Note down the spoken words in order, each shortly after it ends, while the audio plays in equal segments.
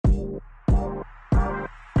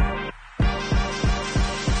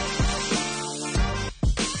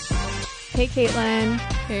Hey, Caitlyn.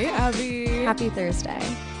 Hey, Abby. Happy Thursday.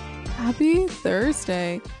 Happy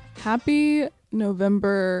Thursday. Happy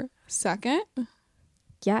November 2nd.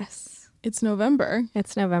 Yes. It's November.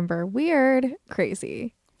 It's November. Weird.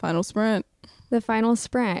 Crazy. Final sprint. The final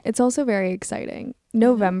sprint. It's also very exciting.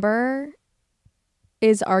 November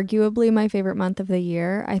is arguably my favorite month of the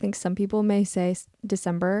year. I think some people may say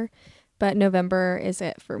December, but November is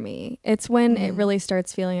it for me. It's when it really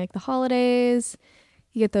starts feeling like the holidays.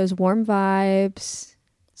 You get those warm vibes.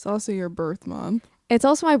 It's also your birth month. It's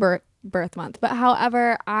also my birth month. But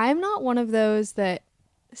however, I'm not one of those that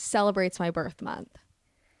celebrates my birth month.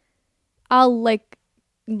 I'll like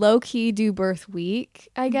low-key do birth week,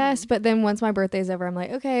 I guess. But then once my birthday's over, I'm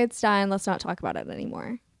like, okay, it's done. Let's not talk about it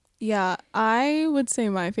anymore. Yeah, I would say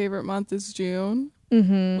my favorite month is June,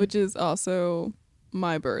 which is also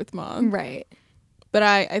my birth month. Right. But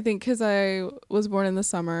I think because I was born in the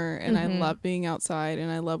summer and I love being outside and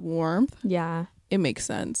I love warmth. Yeah. It makes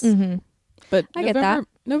sense. But I get that.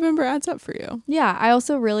 November adds up for you. Yeah. I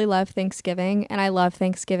also really love Thanksgiving, and I love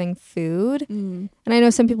Thanksgiving food. And I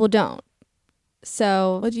know some people don't.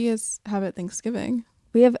 So What do you guys have at Thanksgiving?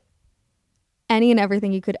 we have any and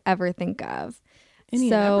everything you could ever think of.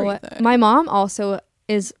 Any and everything. My mom also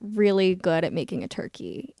is really good at making a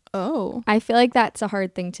turkey. Oh. I feel like that's a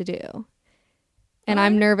hard thing to do. And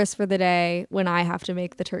I'm nervous for the day when I have to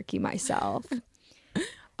make the turkey myself.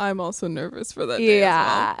 I'm also nervous for that day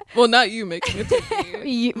as well. Well, not you making a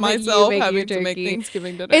turkey. Myself having to make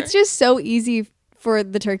Thanksgiving dinner. It's just so easy for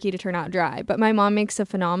the turkey to turn out dry. But my mom makes a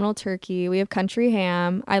phenomenal turkey. We have country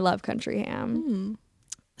ham. I love country ham.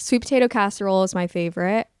 Sweet potato casserole is my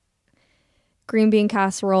favorite. Green bean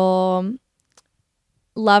casserole.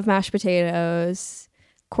 Love mashed potatoes.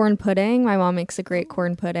 Corn pudding. My mom makes a great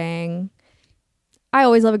corn pudding. I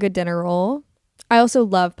always love a good dinner roll. I also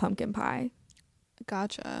love pumpkin pie.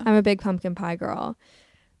 Gotcha. I'm a big pumpkin pie girl.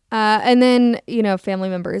 And then, you know, family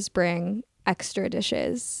members bring extra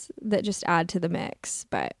dishes that just add to the mix.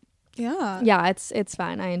 But yeah, it's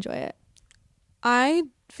fun. I enjoy it. I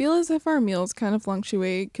feel as if our meals kind of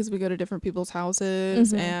fluctuate because we go to different people's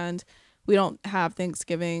houses and we don't have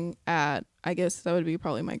Thanksgiving at, I guess that would be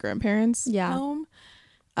probably my grandparents' home.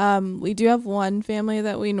 We do have one family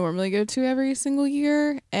that we normally go to every single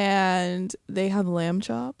year, and they have lamb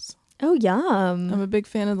chops. Oh, yum. I'm a big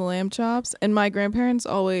fan of the lamb chops, and my grandparents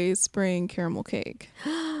always bring caramel cake.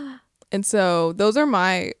 And so those are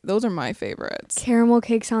my favorites. Caramel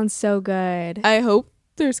cake sounds so good. I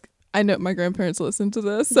know my grandparents listen to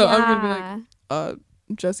this, so I'm gonna be like,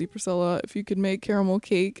 Jesse, Priscilla, if you could make caramel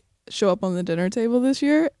cake show up on the dinner table this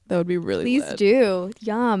year, that would be really Please lit. do.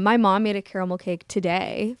 Yum. My mom made a caramel cake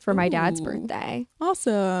today for my dad's birthday.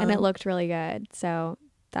 Awesome. And it looked really good. So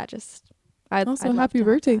that just I'd happy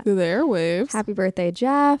birthday through the airwaves. Happy birthday,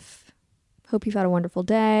 Jeff. Hope you've had a wonderful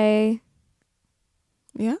day.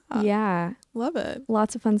 Yeah. Love it.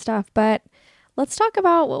 Lots of fun stuff. But let's talk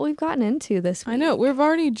about what we've gotten into this week. I know. We've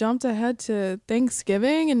already jumped ahead to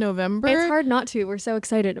Thanksgiving in November. It's hard not to. We're so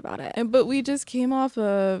excited about it. But we just came off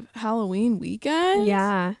of Halloween weekend.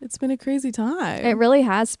 Yeah. It's been a crazy time. It really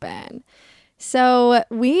has been. So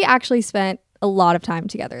we actually spent a lot of time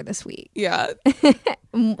together this week. Yeah.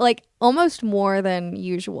 Like almost more than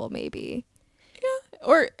usual, maybe. Yeah.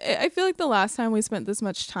 Or I feel like the last time we spent this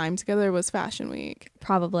much time together was Fashion Week.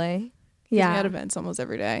 Probably. Yeah. We had events almost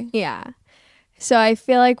every day. Yeah. So I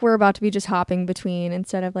feel like we're about to be just hopping between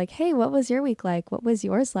instead of like, hey, what was your week like? What was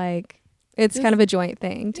yours like? It's kind of a joint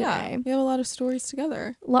thing today. Yeah, we have a lot of stories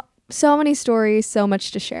together. So many stories, so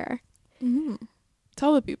much to share.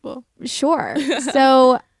 Tell the people. Sure.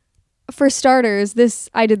 So for starters,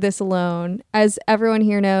 I did this alone. As everyone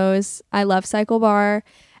here knows, I love Cycle Bar.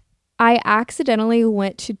 I accidentally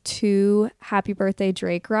went to 2 Happy Birthday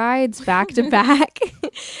Drake rides back to back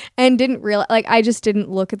and didn't realize, like, I just didn't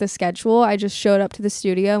look at the schedule. I just showed up to the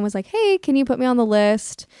studio and was like, hey, can you put me on the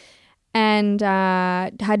list? And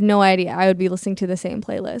had no idea I would be listening to the same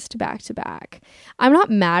playlist back to back. I'm not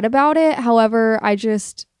mad about it. However, I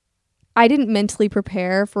didn't mentally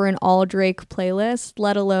prepare for an all Drake playlist,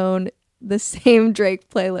 let alone the same Drake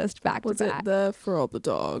playlist back to back. Was it the For All the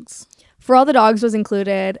Dogs? For All the Dogs was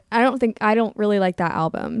included. I don't really like that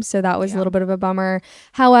album, so that was a little bit of a bummer.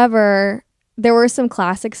 However, there were some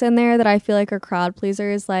classics in there that I feel like are crowd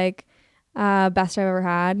pleasers, like Best I've Ever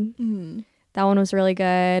Had. That one was really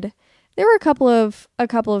good. There were a couple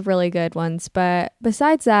of really good ones, but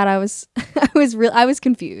besides that, I was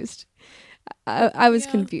confused. I was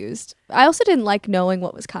confused. I also didn't like knowing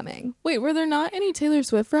what was coming. Wait, were there not any Taylor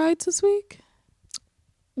Swift rides this week?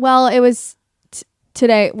 Well, it was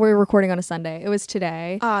today. We're recording on a Sunday. It was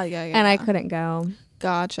today. Yeah. And I couldn't go.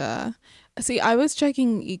 Gotcha. See, I was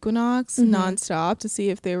checking Equinox nonstop to see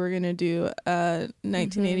if they were going to do a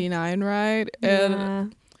 1989 ride.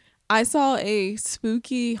 And I saw a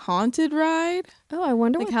spooky haunted ride. Oh, I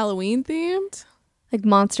wonder like Halloween themed. Like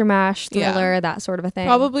Monster Mash, Thriller, that sort of a thing.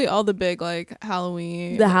 Probably all the big like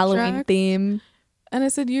Halloween. The Halloween tracks. theme. And I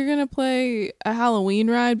said, you're going to play a Halloween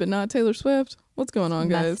ride, but not Taylor Swift? What's going on,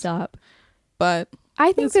 guys? Messed up. But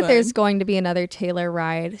I think that there's going to be another Taylor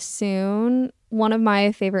ride soon. One of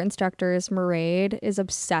my favorite instructors, Mairead, is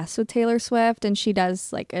obsessed with Taylor Swift, and she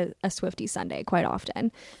does like a Swiftie Sunday quite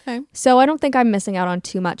often. Okay. So I don't think I'm missing out on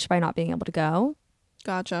too much by not being able to go.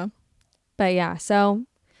 Gotcha. But yeah, so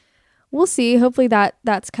we'll see. Hopefully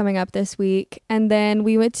that's coming up this week. And then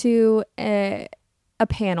we went to a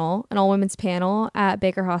panel, an all-women's panel at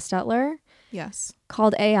Baker Hostetler. Yes.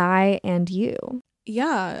 Called AI and You.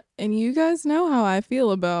 Yeah, and you guys know how I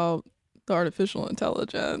feel about the artificial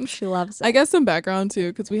intelligence. She loves it. I guess some background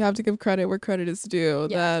too, because we have to give credit where credit is due.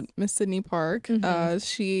 Yes. That Miss Sydney Park,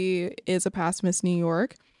 she is a past Miss New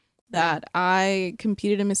York that I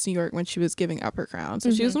competed in Miss New York when she was giving up her crown.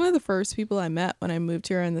 So she was one of the first people I met when I moved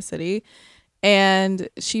here in the city. And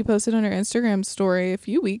she posted on her Instagram story a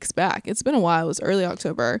few weeks back. It's been a while. It was early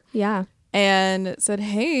October. Yeah. And said,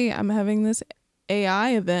 hey, I'm having this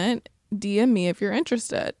AI event. DM me if you're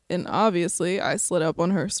interested. And obviously I slid up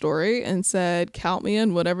on her story and said, count me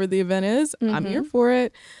in, whatever the event is. I'm here for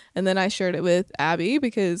it. And then I shared it with Abby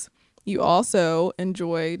because you also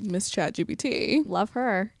enjoyed Miss ChatGPT. Love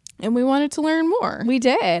her. And we wanted to learn more. We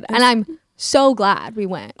did. And I'm so glad we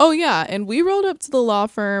went. Oh, yeah. And we rolled up to the law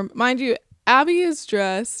firm. Mind you, Abby is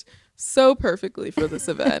dressed so perfectly for this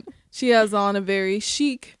event. She has on a very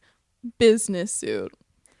chic business suit.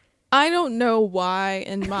 I don't know why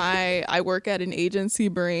in my I work at an agency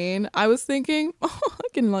brain, I was thinking, oh, I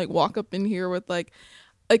can like walk up in here with like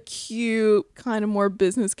a cute kind of more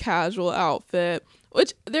business casual outfit,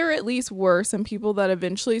 which there at least were some people that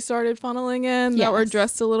eventually started funneling in that were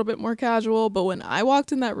dressed a little bit more casual. But when I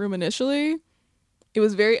walked in that room initially, it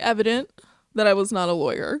was very evident that I was not a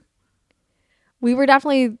lawyer. We were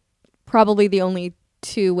definitely probably the only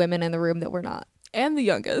two women in the room that were not. And the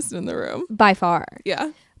youngest in the room. By far.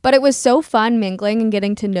 Yeah. But it was so fun mingling and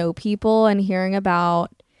getting to know people and hearing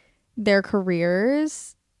about their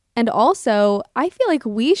careers. And also, I feel like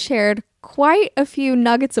we shared quite a few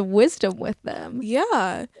nuggets of wisdom with them.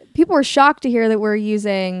 Yeah. People were shocked to hear that we're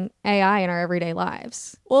using AI in our everyday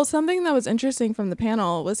lives. Well, something that was interesting from the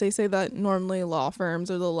panel was they say that normally law firms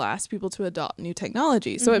are the last people to adopt new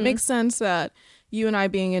technology. So it makes sense that you and I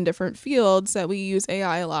being in different fields that we use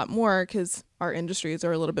AI a lot more because our industries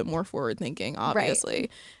are a little bit more forward thinking, obviously.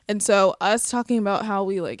 Right. And so us talking about how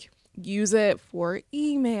we like use it for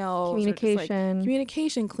email,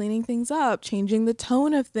 communication, cleaning things up, changing the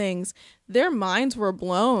tone of things. Their minds were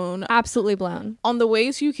blown. Absolutely blown. On the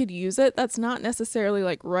ways you could use it. That's not necessarily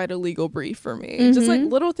like write a legal brief for me. Just like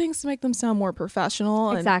little things to make them sound more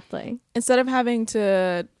professional. Exactly. And instead of having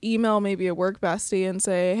to email maybe a work bestie and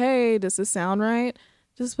say, hey, does this sound right?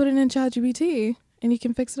 Just put it in ChatGPT and you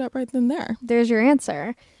can fix it up right then there. There's your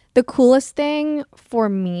answer. The coolest thing for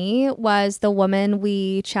me was the woman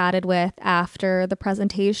we chatted with after the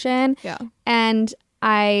presentation. Yeah. And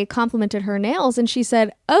I complimented her nails and she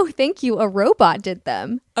said, oh, thank you. A robot did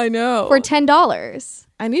them. I know. For $10.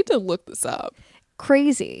 I need to look this up.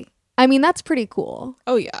 Crazy. I mean, that's pretty cool.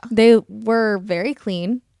 Oh, yeah. They were very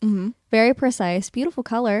clean, very precise, beautiful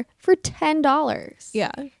color for $10.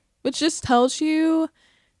 Yeah. Which just tells you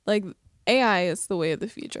like AI is the way of the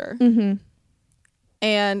future.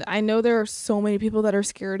 And I know there are so many people that are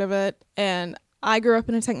scared of it. And I grew up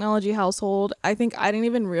in a technology household. I think I didn't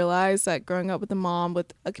even realize that growing up with a mom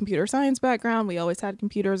with a computer science background, we always had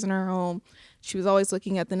computers in our home. She was always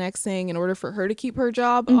looking at the next thing in order for her to keep her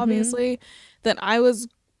job, obviously. That I was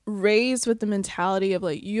raised with the mentality of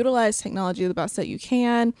like utilize technology the best that you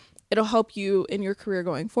can. It'll help you in your career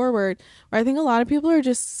going forward. Where I think a lot of people are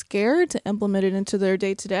just scared to implement it into their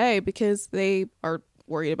day to day because they are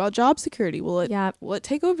worried about job security. Will it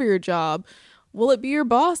take over your job? Will it be your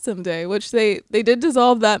boss someday? Which they did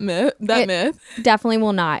dissolve that myth. Definitely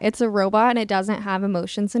will not. It's a robot and it doesn't have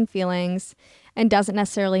emotions and feelings and doesn't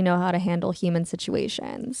necessarily know how to handle human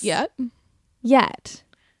situations. Yet.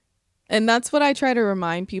 And that's what I try to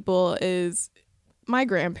remind people is my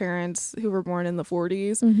grandparents who were born in the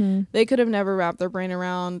 40s, they could have never wrapped their brain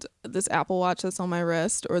around this Apple Watch that's on my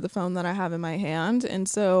wrist or the phone that I have in my hand. And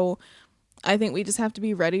so I think we just have to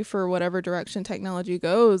be ready for whatever direction technology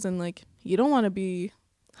goes. And like, you don't want to be,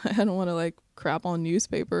 I don't want to like crap on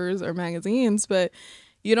newspapers or magazines, but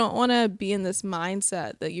you don't want to be in this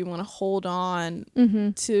mindset that you want to hold on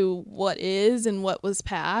to what is and what was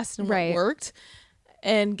past and what worked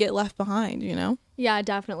and get left behind, you know? Yeah,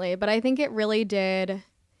 definitely. But I think it really did.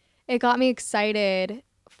 It got me excited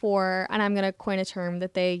for, and I'm going to coin a term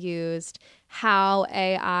that they used, how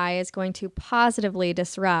AI is going to positively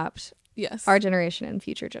disrupt our generation and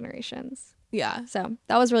future generations. Yeah. So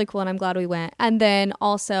that was really cool, and I'm glad we went. And then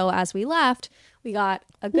also, as we left, we got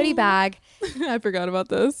a goodie bag. I forgot about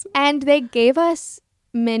this. And they gave us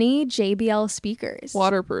mini JBL speakers.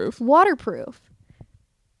 Waterproof.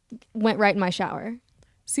 Went right in my shower.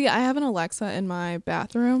 See, I have an Alexa in my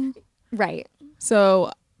bathroom. Right.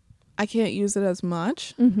 So I can't use it as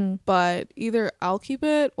much, but either I'll keep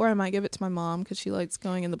it or I might give it to my mom because she likes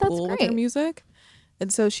going in the pool with her music.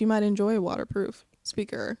 And so she might enjoy a waterproof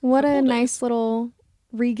speaker. What a nice little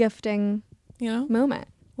regifting, moment.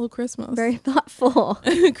 Little Christmas. Very thoughtful.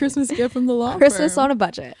 Christmas gift from the law Christmas firm. On a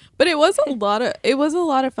budget. But it was a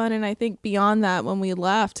lot of fun, and I think beyond that, when we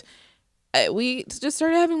left, we just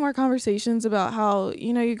started having more conversations about how,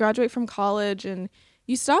 you graduate from college and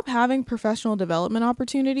you stop having professional development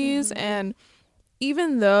opportunities. And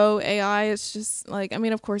even though AI is just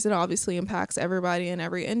of course it obviously impacts everybody in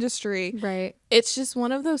every industry. Right. It's just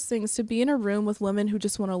one of those things to be in a room with women who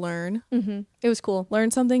just want to learn. It was cool.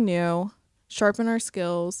 Learn something new, sharpen our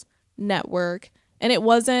skills, network. And it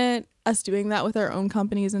wasn't us doing that with our own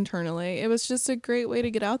companies internally. It was just a great way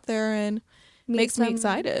to get out there and makes me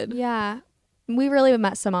excited. Yeah. We really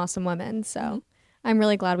met some awesome women. So I'm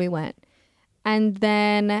really glad we went. And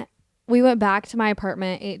then we went back to my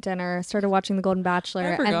apartment, ate dinner, started watching The Golden Bachelor,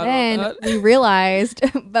 and then we realized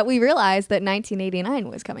that 1989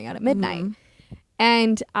 was coming out at midnight.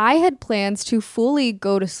 And I had plans to fully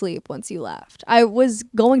go to sleep once you left. I was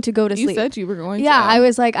going to go to sleep. You said you were going to. Yeah, I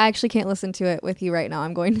was like, I actually can't listen to it with you right now.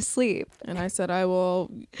 I'm going to sleep. And I said, I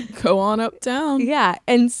will go on uptown. Yeah.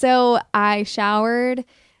 And so I showered.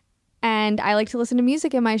 And I like to listen to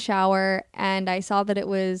music in my shower, and I saw that it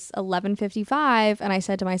was 11:55, and I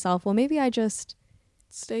said to myself, well, maybe I just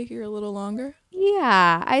stay here a little longer.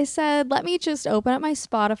 Yeah. I said, let me just open up my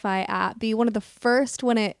Spotify app, be one of the first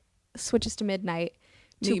when it switches to midnight.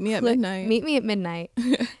 Meet me at midnight.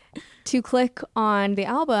 To click on the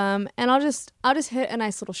album, and I'll just hit a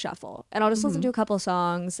nice little shuffle, and I'll just listen to a couple of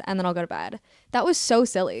songs, and then I'll go to bed. That was so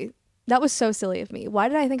silly. That was so silly of me. Why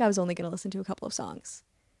did I think I was only going to listen to a couple of songs?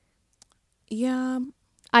 Yeah.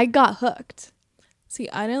 I got hooked. See,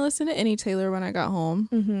 I didn't listen to any Taylor when I got home.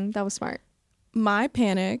 That was smart. My red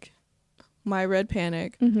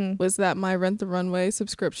panic, was that my Rent the Runway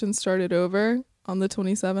subscription started over on the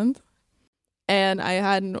 27th. And I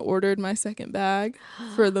hadn't ordered my second bag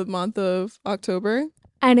for the month of October.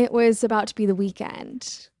 And it was about to be the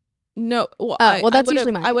weekend. No. Well, that's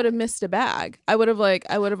usually mine. I would have missed a bag. I would have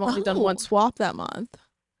only done one swap that month.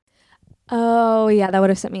 Oh, yeah, that would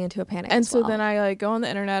have sent me into a panic. And so then I go on the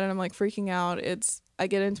internet and I'm freaking out. I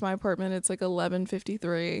get into my apartment. It's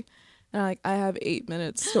 11:53, and I have 8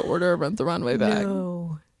 minutes to order a Rent the Runway bag.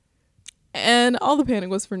 No. And all the panic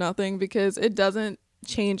was for nothing because it doesn't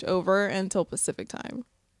change over until Pacific time.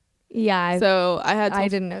 Yeah. I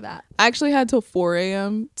didn't know that. I actually had till 4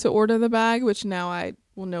 a.m. to order the bag, which now I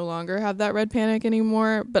will no longer have that red panic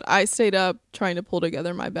anymore. But I stayed up trying to pull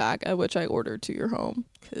together my bag, at which I ordered to your home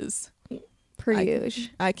because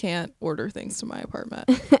I can't order things to my apartment.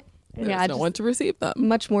 There's no one to receive them.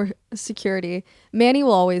 Much more security. Manny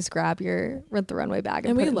will always grab your Rent the Runway bag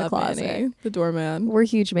and put it in the closet. Manny, the doorman. We're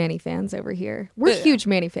huge Manny fans over here. We're huge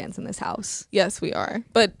Manny fans in this house. Yes, we are.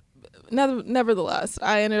 But nevertheless,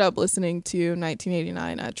 I ended up listening to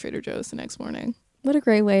 1989 at Trader Joe's the next morning. What a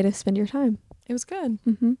great way to spend your time. It was good.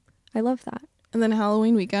 I love that. And then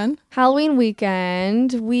Halloween weekend,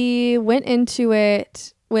 we went into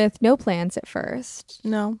it with no plans at first.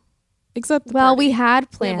 No. Except we had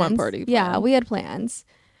plans. We had one party. Yeah, we had plans.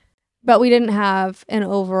 But we didn't have an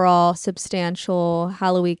overall substantial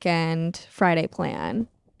Halloweekend Friday plan.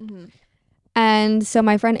 And so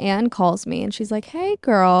my friend Anne calls me and she's like, hey,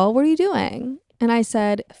 girl, what are you doing? And I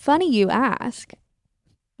said, funny you ask.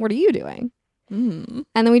 What are you doing? And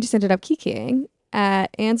then we just ended up kikiing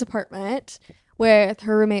at Anne's apartment with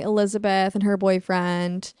her roommate Elizabeth and her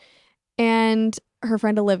boyfriend and her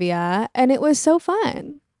friend Olivia. And it was so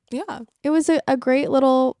fun. Yeah. It was a great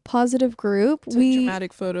little positive group. Took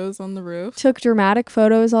dramatic photos on the roof.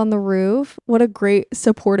 What a great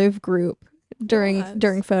supportive group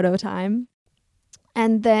during photo time.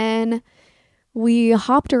 And then we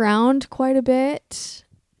hopped around quite a bit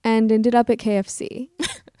and ended up at KFC.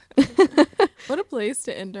 What a place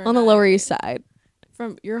to end our on the Lower East Side.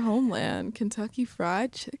 From your homeland, Kentucky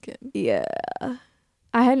Fried Chicken. Yeah.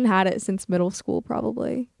 I hadn't had it since middle school,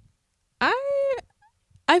 probably.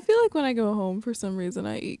 I feel like when I go home, for some reason,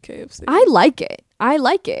 I eat KFC. I like it.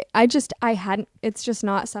 I hadn't. It's just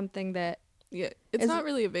not something that. Yeah, it's not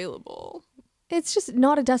really available. It's just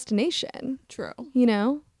not a destination. True. You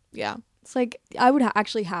know? Yeah. It's like I would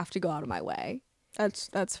actually have to go out of my way.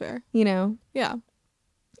 That's fair. You know? Yeah.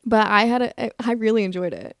 But I really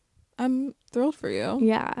enjoyed it. I'm thrilled for you.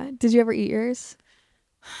 Yeah. Did you ever eat yours?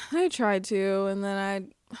 I tried to, and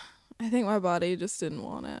then I think my body just didn't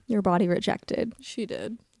want it. Your body rejected. She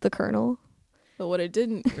did. The kernel. But what it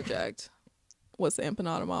didn't reject was the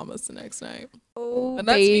empanada mamas the next night. Oh, and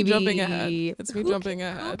that's baby. me jumping ahead. It's me jumping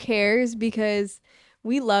ahead. Who cares? Because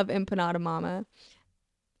we love empanada mama.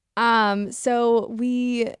 So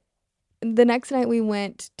the next night we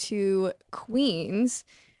went to Queens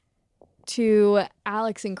to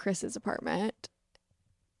Alex and Chris's apartment.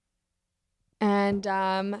 And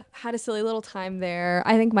had a silly little time there.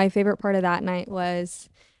 I think my favorite part of that night was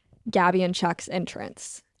Gabby and Chuck's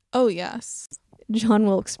entrance. Oh, yes. John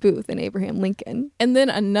Wilkes Booth and Abraham Lincoln. And then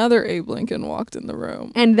another Abe Lincoln walked in the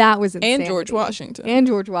room. And that was insane. And George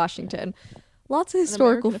Washington. Lots of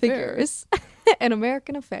historical figures. An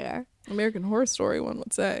American affair. American Horror Story, one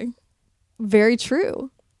would say. Very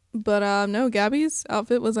true. But no, Gabby's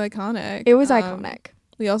outfit was iconic. It was iconic.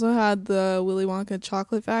 We also had the Willy Wonka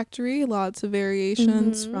Chocolate Factory. Lots of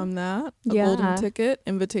variations from that. A golden ticket,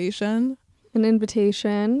 invitation. An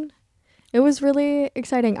invitation. It was really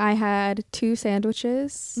exciting. I had 2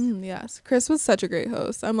 sandwiches. Yes. Chris was such a great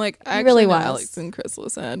host. I'm like, I really know was. Alex and Chris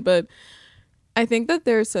listen, but I think that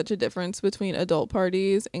there's such a difference between adult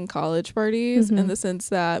parties and college parties in the sense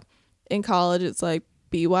that in college it's like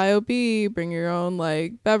BYOB, bring your own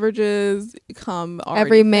like beverages, come already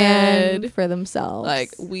every man fed. For themselves.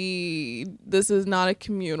 Like this is not a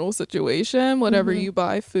communal situation. Whatever you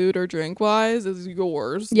buy food or drink wise is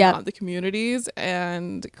yours, not the community's.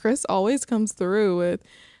 And Chris always comes through with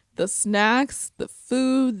the snacks, the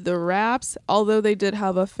food, the wraps, although they did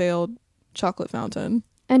have a failed chocolate fountain.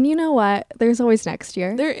 And you know what? There's always next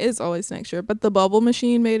year. There is always next year. But the bubble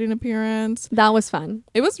machine made an appearance. That was fun.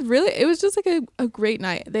 It was just like a great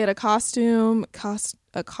night. They had a costume contest.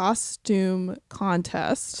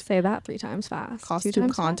 Say that 3 times fast. Costume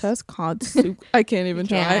contest. I can't even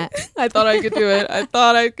try. I thought I could do it.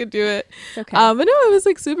 It's okay. But no, it was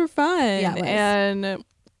like super fun. Yeah, it was. And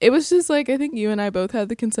it was just like, I think you and I both had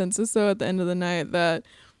the consensus though at the end of the night that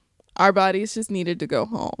our bodies just needed to go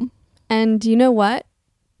home. And you know what?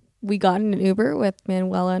 We got in an Uber with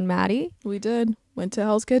Manuela and Maddie. We did. Went to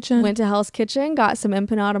Hell's Kitchen. Got some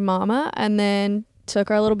empanada mama, and then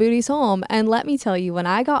took our little booties home. And let me tell you, when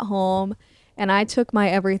I got home and I took my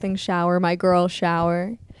everything shower, my girl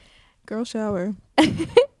shower.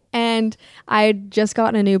 And I had just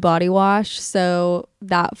gotten a new body wash, so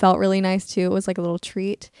that felt really nice too. It was like a little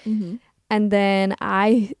treat. And then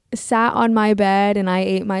I sat on my bed and I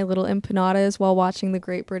ate my little empanadas while watching the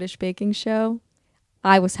Great British Baking Show.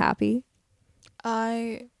 I was happy.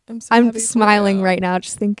 I'm smiling right now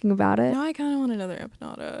just thinking about it. Now I kind of want another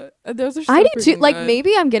empanada. Those are so I do too. Like good.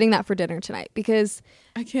 maybe I'm getting that for dinner tonight because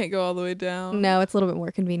I can't go all the way down. No, it's a little bit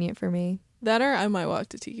more convenient for me. That or I might walk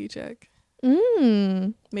to Tiki Check.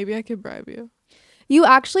 Maybe I could bribe you. You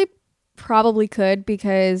actually probably could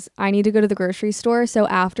because I need to go to the grocery store. So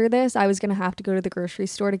after this, I was going to have to go to the grocery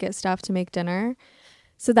store to get stuff to make dinner.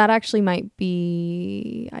 So that actually might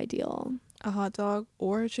be ideal. A hot dog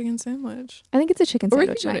or a chicken sandwich. I think it's a chicken sandwich.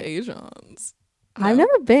 Or we could go to Asians. No. I've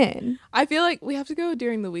never been. I feel like we have to go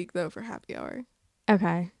during the week though for happy hour.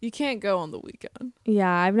 Okay. You can't go on the weekend.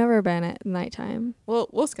 Yeah, I've never been at nighttime. Well,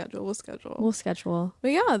 we'll schedule.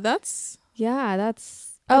 But yeah, that's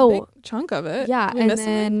a big chunk of it. Yeah, and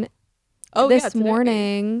then this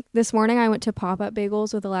morning I went to Pop-Up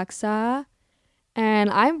Bagels with Alexa. And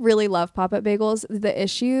I really love Pop-Up Bagels. The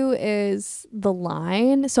issue is the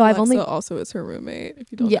line. So Alexa also is her roommate,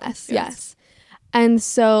 if you don't know. Yes. And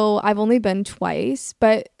so I've only been twice,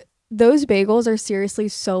 but those bagels are seriously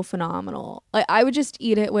so phenomenal. Like I would just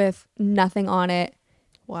eat it with nothing on it.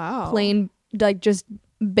 Wow. Plain, like just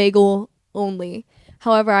bagel only.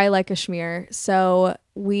 However, I like a schmear. So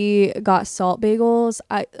we got salt bagels.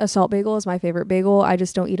 A salt bagel is my favorite bagel. I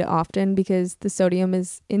just don't eat it often because the sodium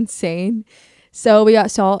is insane. So we got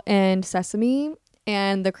salt and sesame,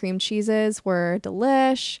 and the cream cheeses were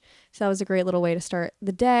delish. So that was a great little way to start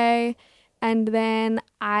the day. And then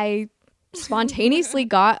I spontaneously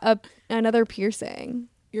got another piercing.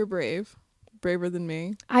 You're brave. Braver than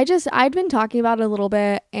me. I'd been talking about it a little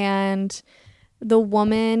bit, and the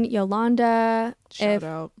woman, Yolanda, shout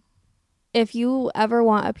out. If you ever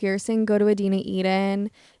want a piercing, go to Adina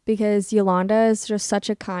Eden. because Yolanda is just such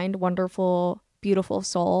a kind, wonderful, beautiful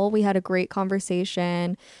soul. We had a great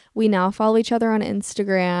conversation. We now follow each other on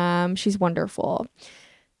Instagram. She's wonderful.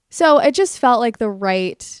 So it just felt like the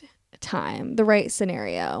right time, the right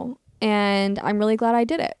scenario. And I'm really glad I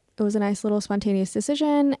did it. It was a nice little spontaneous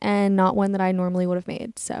decision and not one that I normally would have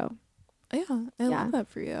made. So yeah, I love that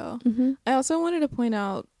for you. Mm-hmm. I also wanted to point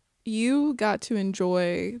out, you got to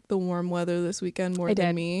enjoy the warm weather this weekend more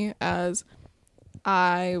than me, as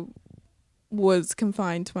I was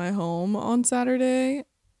confined to my home on Saturday,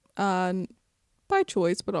 by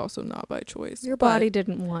choice, but also not by choice. Your body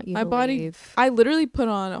didn't want you to leave. I literally put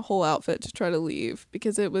on a whole outfit to try to leave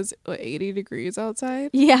because it was 80 degrees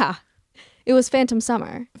outside. Yeah. It was Phantom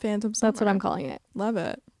Summer. Phantom Summer. That's what I'm calling it. Love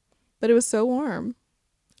it. But it was so warm.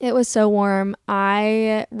 It was so warm.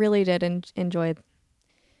 I really did enjoy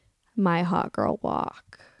my hot girl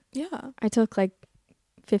walk. Yeah. I took like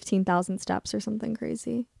 15,000 steps or something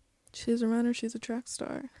crazy. She's a runner. She's a track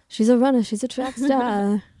star. She's a runner. She's a track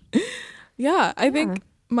star. Yeah. I think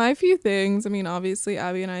my few things, I mean, obviously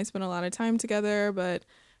Abby and I spent a lot of time together, but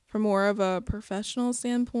from more of a professional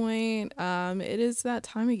standpoint, it is that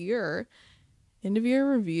time of year, end of year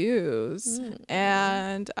reviews.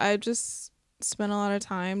 And I just spent a lot of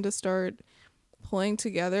time to start pulling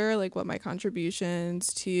together like what my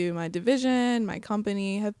contributions to my division, my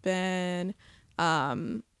company have been.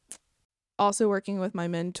 Also working with my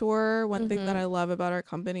mentor. One thing that I love about our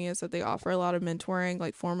company is that they offer a lot of mentoring,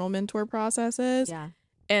 like formal mentor processes. Yeah.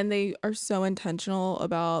 And they are so intentional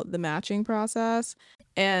about the matching process.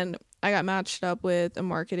 And I got matched up with a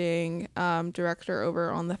marketing director over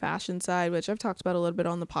on the fashion side, which I've talked about a little bit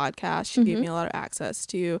on the podcast. She gave me a lot of access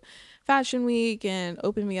to Fashion Week and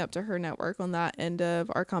opened me up to her network on that end of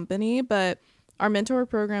our company. But our mentor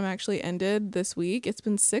program actually ended this week. It's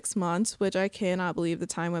been 6 months, which I cannot believe the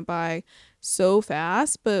time went by so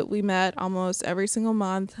fast. But we met almost every single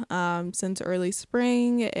month since early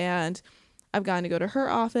spring, and I've gotten to go to her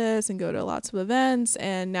office and go to lots of events.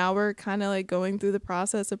 And now we're kind of like going through the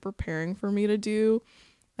process of preparing for me to do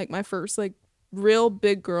like my first like real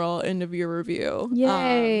big girl end of year review.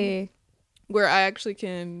 Yay. Where I actually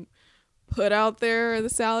can put out there the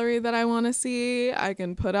salary that I want to see. I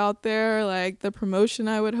can put out there like the promotion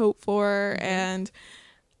I would hope for. And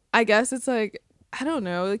I guess it's like, I don't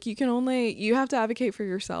know, like you have to advocate for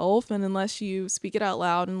yourself. And unless you speak it out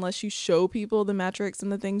loud, unless you show people the metrics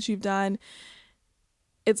and the things you've done,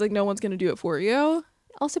 it's like no one's going to do it for you.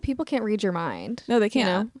 Also, people can't read your mind. No, they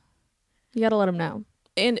can't. You got to let them know.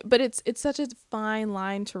 But it's such a fine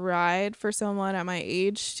line to ride for someone at my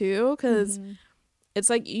age too, because it's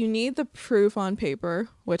like you need the proof on paper,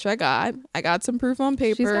 which I got. I got some proof on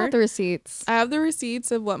paper. She's got the receipts. I have the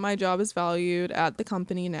receipts of what my job is valued at the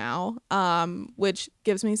company now, which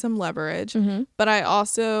gives me some leverage. But I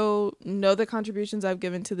also know the contributions I've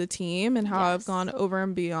given to the team and how I've gone over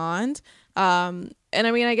and beyond. And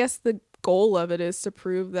I mean, I guess the goal of it is to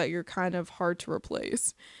prove that you're kind of hard to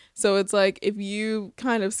replace. So it's like if you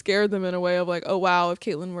kind of scared them in a way of like, oh, wow, if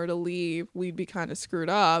Caitlyn were to leave, we'd be kind of screwed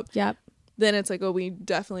up. Yep. Then it's like, oh, we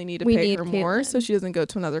definitely need to pay her more so she doesn't go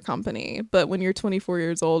to another company. But when you're 24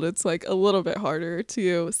 years old, it's like a little bit harder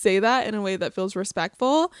to say that in a way that feels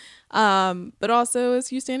respectful. But also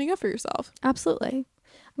is you standing up for yourself. Absolutely.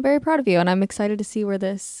 I'm very proud of you, and I'm excited to see where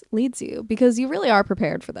this leads you because you really are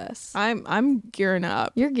prepared for this. I'm gearing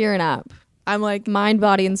up. You're gearing up. I'm like mind,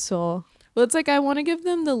 body, and soul. Well, it's like I want to give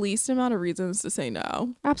them the least amount of reasons to say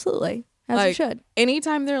no. Absolutely. As like, you should.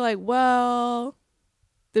 Anytime they're like, well,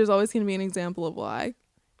 there's always going to be an example of why,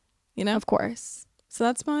 you know? Of course. So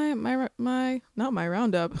that's my not my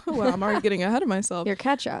roundup. Well, I'm already getting ahead of myself. Your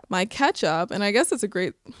catch up. My catch up. And I guess it's a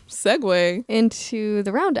great segue into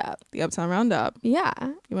the roundup. The Uptown Roundup. Yeah.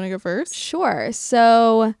 You want to go first? Sure.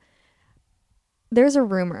 So there's a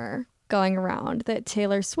rumor going around that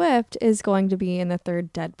Taylor Swift is going to be in the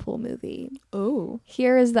third Deadpool movie. Oh.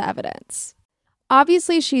 Here is the evidence.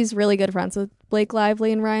 Obviously, she's really good friends with Blake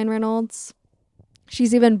Lively and Ryan Reynolds.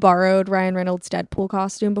 She's even borrowed Ryan Reynolds' Deadpool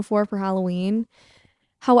costume before for Halloween.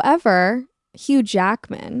 However, Hugh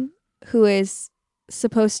Jackman, who is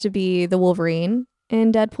supposed to be the Wolverine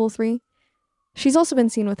in Deadpool 3, she's also been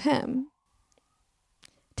seen with him.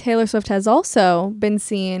 Taylor Swift has also been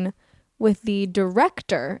seen with the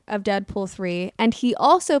director of Deadpool 3, and he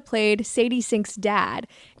also played Sadie Sink's dad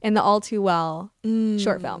in the All Too Well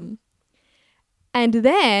short film. And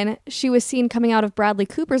then she was seen coming out of Bradley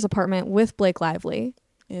Cooper's apartment with Blake Lively.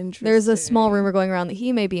 Interesting. There's a small rumor going around that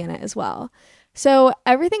he may be in it as well. So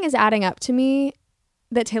everything is adding up to me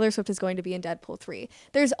that Taylor Swift is going to be in Deadpool 3.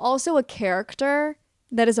 There's also a character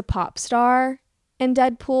that is a pop star in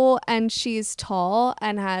Deadpool, and she's tall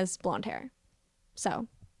and has blonde hair. So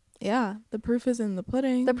yeah, the proof is in the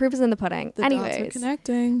pudding. The proof is in the pudding. The dots are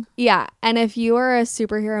connecting. Yeah, and if you are a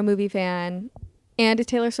superhero movie fan and a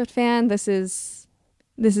Taylor Swift fan, this is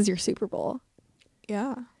your Super Bowl.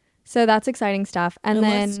 Yeah. So that's exciting stuff. And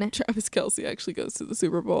unless then Travis Kelce actually goes to the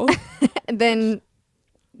Super Bowl, then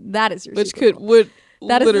that is your which Super Bowl. would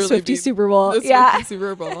that is the Swiftie Super Bowl. The Swiftie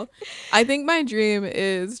Super Bowl. I think my dream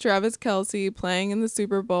is Travis Kelce playing in the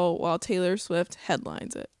Super Bowl while Taylor Swift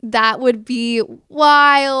headlines it. That would be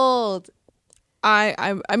wild.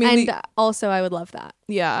 I mean, and also I would love that.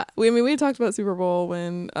 Yeah, we talked about Super Bowl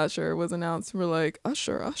when Usher was announced. We're like,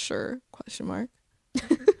 Usher question mark.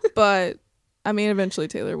 But I mean, eventually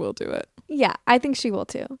Taylor will do it. Yeah, I think she will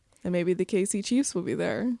too. And maybe the KC Chiefs will be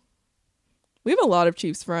there. We have a lot of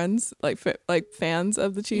Chiefs friends, like fans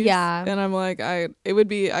of the Chiefs. Yeah. And I'm like, it would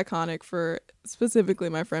be iconic for specifically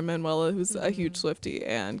my friend Manuela, who's a huge Swiftie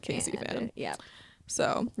and Casey fan. Yeah.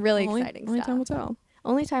 So really exciting stuff. Only time will tell.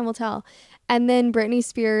 Only time will tell. And then Britney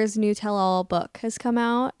Spears' new tell-all book has come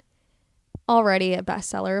out. Already a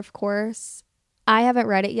bestseller, of course. I haven't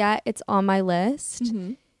read it yet. It's on my list.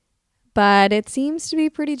 Mm-hmm. But it seems to be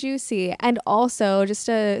pretty juicy. And also, just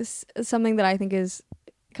something that I think is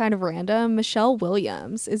kind of random, Michelle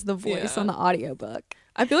Williams is the voice on the audiobook.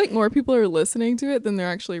 I feel like more people are listening to it than they're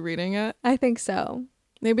actually reading it. I think so.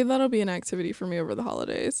 Maybe that'll be an activity for me over the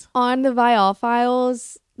holidays. On the Viall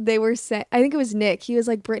Files, they were saying, I think it was Nick, he was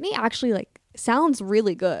like, Britney actually sounds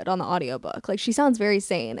really good on the audiobook. Like, she sounds very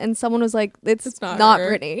sane. And someone was like, it's not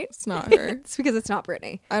Britney. It's not her. It's because it's not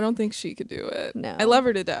Britney. I don't think she could do it. No. I love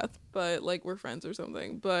her to death, but like, we're friends or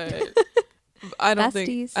something. But I don't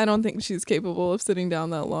think she's capable of sitting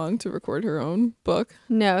down that long to record her own book.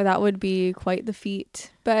 No, that would be quite the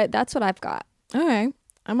feat. But that's what I've got. Okay.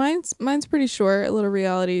 Mine's pretty short. A little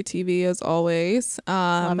reality TV as always.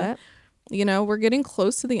 Love it. You know, we're getting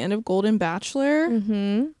close to the end of Golden Bachelor,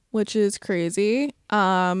 which is crazy.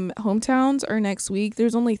 Hometowns are next week.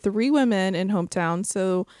 There's only 3 women in Hometown,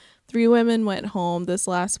 so 3 women went home this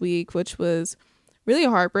last week, which was really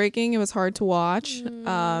heartbreaking. It was hard to watch.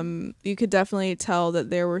 You could definitely tell that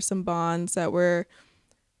there were some bonds that were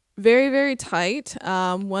very, very tight.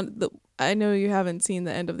 I know you haven't seen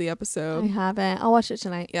the end of the episode. I haven't. I'll watch it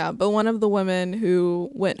tonight. Yeah, but one of the women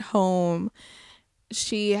who went home,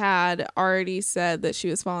 she had already said that she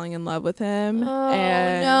was falling in love with him. Oh,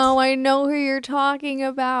 and no, I know who you're talking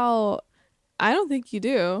about. I don't think you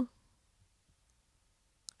do.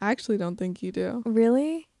 I actually don't think you do.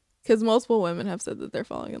 Really? Because multiple women have said that they're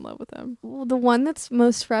falling in love with him. Well, the one that's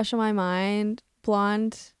most fresh on my mind,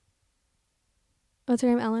 blonde. What's her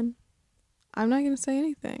name? Ellen? I'm not going to say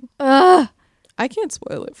anything. Ugh. I can't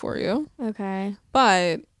spoil it for you. Okay.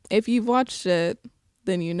 But if you've watched it,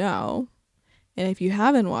 then you know. And if you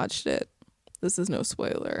haven't watched it, this is no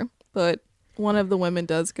spoiler. But one of the women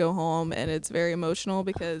does go home, and it's very emotional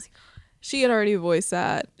because she had already voiced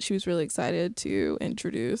that she was really excited to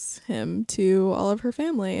introduce him to all of her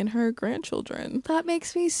family and her grandchildren. That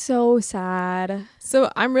makes me so sad.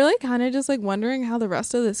 So I'm really kind of just like wondering how the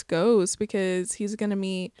rest of this goes, because he's going to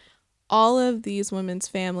meet all of these women's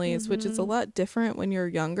families, which is a lot different when you're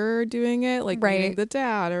younger doing it, like meeting the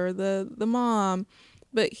dad or the mom.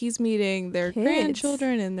 But he's meeting their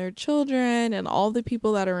grandchildren and their children and all the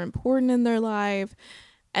people that are important in their life.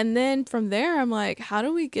 And then from there, I'm like, how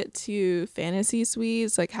do we get to fantasy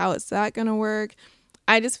suites? Like, how is that going to work?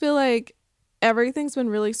 I just feel like everything's been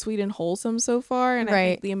really sweet and wholesome so far. And I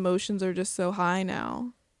think the emotions are just so high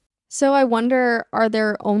now. So I wonder, are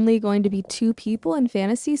there only going to be 2 people in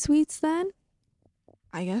fantasy suites then?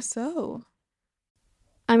 I guess so.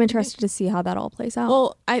 I'm interested to see how that all plays out.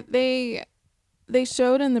 Well, they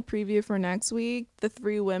showed in the preview for next week, the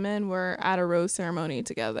 3 women were at a rose ceremony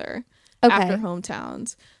together after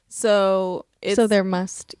Hometowns. So there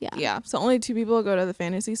must, so only 2 people go to the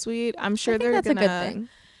fantasy suite. I'm sure that's a good thing.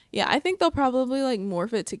 Yeah, I think they'll probably like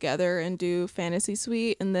morph it together and do fantasy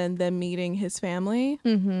suite and then them meeting his family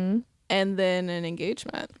and then an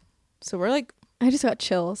engagement. So we're like, I just got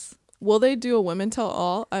chills. Will they do a women tell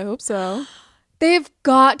all? I hope so. They've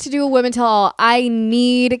got to do a women tell all. I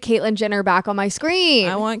need Caitlyn Jenner back on my screen.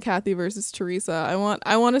 I want Kathy versus Teresa.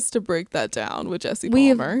 I want us to break that down with Jesse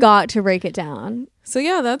Palmer. We've got to break it down. So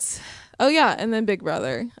yeah, and then Big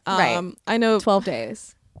Brother. Right. I know 12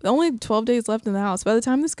 days. Only 12 days left in the house. By the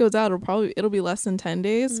time this goes out, it'll be less than 10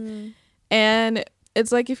 days. And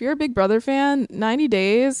it's like, if you're a Big Brother fan, 90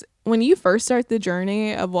 days, when you first start the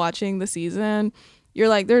journey of watching the season, you're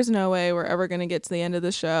like, there's no way we're ever going to get to the end of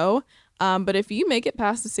the show. But if you make it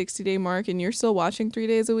past the 60-day mark and you're still watching 3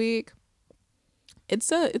 days a week,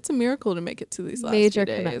 it's a miracle to make it to these last Major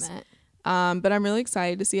few days. commitment. But I'm really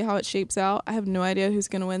excited to see how it shapes out. I have no idea who's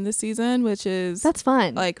gonna win this season, which is that's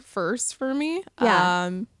fun. Like first for me. Yeah.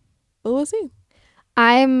 But we'll see.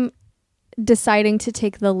 I'm deciding to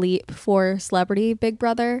take the leap for Celebrity Big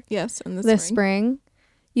Brother. Yes, in this spring.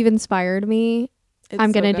 You've inspired me.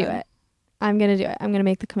 I'm gonna do it. I'm gonna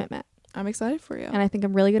make the commitment. I'm excited for you. And I think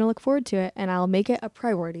I'm really gonna look forward to it, and I'll make it a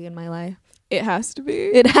priority in my life. It has to be.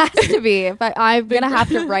 It has to be. But I'm gonna have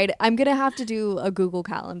to write it. I'm gonna have to do a Google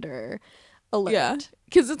Calendar alert. Yeah,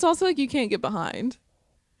 because it's also like you can't get behind.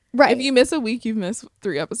 Right. If you miss a week, you've missed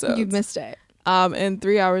 3 episodes. You've missed it. And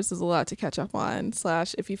 3 hours is a lot to catch up on.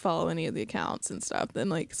 / if you follow any of the accounts and stuff, then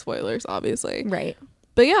like spoilers, obviously. Right.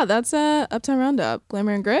 But yeah, that's Uptown Roundup.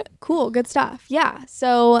 Glamour and grit. Cool. Good stuff. Yeah.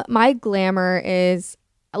 So my glamour is,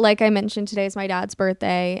 like I mentioned, today's my dad's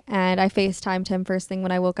birthday, and I FaceTimed him first thing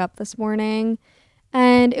when I woke up this morning.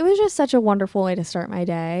 And it was just such a wonderful way to start my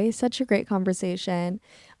day. Such a great conversation.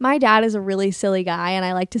 My dad is a really silly guy, and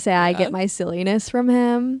I like to say I get my silliness from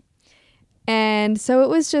him. And so it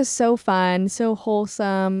was just so fun, so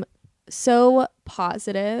wholesome, so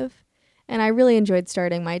positive. And I really enjoyed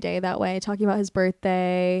starting my day that way, talking about his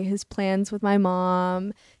birthday, his plans with my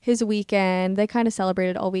mom, his weekend. They kind of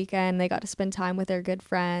celebrated all weekend. They got to spend time with their good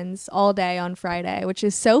friends all day on Friday, which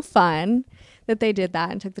is so fun that they did that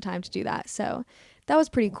and took the time to do that. So that was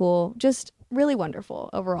pretty cool. Just really wonderful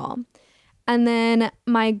overall. And then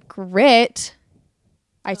my grit,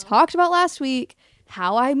 I talked about last week,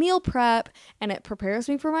 how I meal prep, and it prepares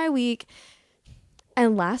me for my week.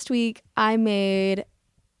 And last week I made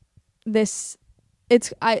this,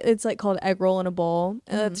 it's like called egg roll in a bowl.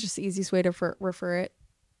 And that's just the easiest way to refer it,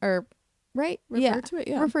 or right? Refer to it,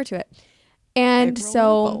 yeah. Refer to it. And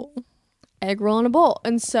egg roll in a bowl.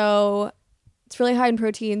 And so it's really high in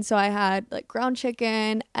protein. So I had like ground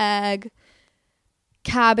chicken, egg,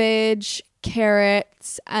 cabbage,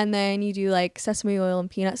 carrots, and then you do like sesame oil and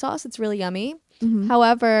peanut sauce. It's really yummy.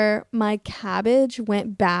 However, my cabbage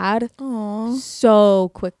went bad so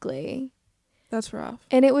quickly. That's rough.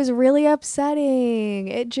 And it was really upsetting.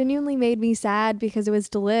 It genuinely made me sad because it was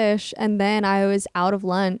delish. And then I was out of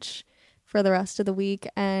lunch for the rest of the week.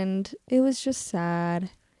 And it was just sad.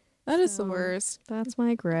 That is the worst. That's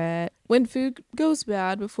my grit. When food goes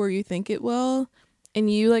bad before you think it will, and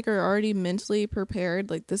you like are already mentally prepared,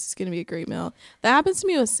 like this is gonna be a great meal. That happens to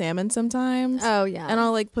me with salmon sometimes. Oh yeah. And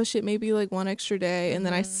I'll like push it maybe like one extra day, and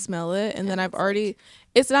then I smell it, and then I've already,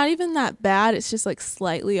 it's not even that bad, it's just like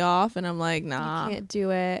slightly off, and I'm like, nah, I can't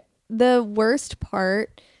do it. The worst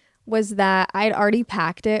part was that I'd already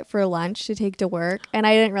packed it for lunch to take to work, and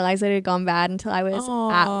I didn't realize it had gone bad until I was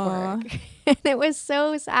at work. And it was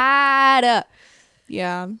so sad.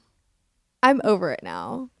 Yeah. I'm over it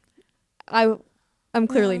now. I'm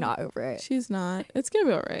clearly not over it. She's not. It's going to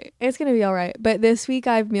be all right. It's going to be all right. But this week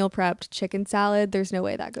I've meal prepped chicken salad. There's no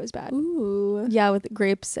way that goes bad. Ooh. Yeah, with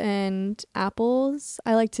grapes and apples.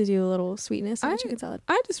 I like to do a little sweetness in chicken salad.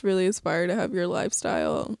 I just really aspire to have your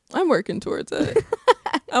lifestyle. I'm working towards it.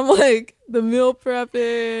 I'm like the meal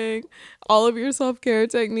prepping, all of your self-care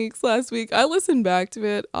techniques last week. I listened back to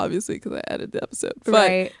it, obviously, because I edited the episode. But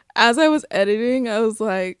right. As I was editing, I was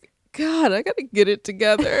like, God, I got to get it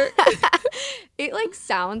together. It like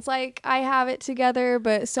sounds like I have it together,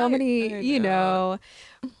 but so many, you know,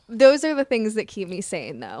 those are the things that keep me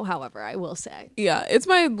sane though. However, I will say. Yeah. It's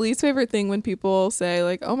my least favorite thing when people say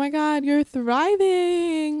like, oh my God, you're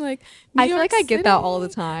thriving. Like, I feel like I get that all the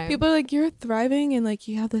time. People are like, you're thriving and like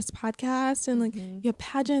you have this podcast and like you have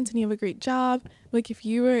pageants and you have a great job. Like if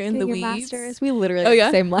you were in the weeds. Masters, we literally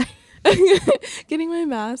have the same life. Getting my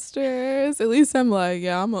master's, at least I'm like,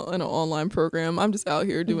 yeah, I'm in an online program, I'm just out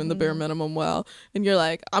here doing the bare minimum well, and you're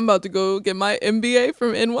like, I'm about to go get my MBA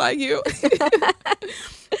from NYU.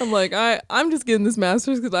 I'm like, I'm just getting this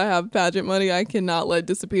master's because I have pageant money I cannot let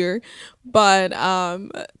disappear. But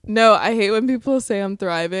no, I hate when people say I'm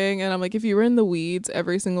thriving, and I'm like, if you were in the weeds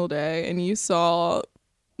every single day and you saw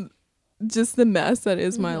just the mess that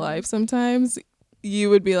is my life sometimes, you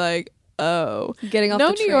would be like, oh, getting off the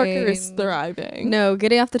train. No New Yorker is thriving. No,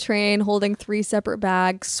 getting off the train, holding 3 separate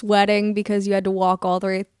bags, sweating because you had to walk all the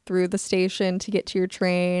way through the station to get to your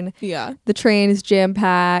train. Yeah. The train is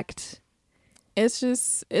jam-packed. It's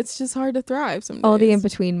just hard to thrive some days. All the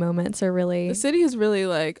in-between moments are really... The city is really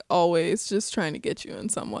like always just trying to get you in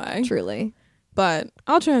some way. Truly. But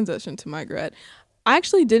I'll transition to my grit. I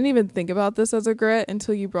actually didn't even think about this as a grit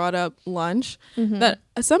until you brought up lunch. That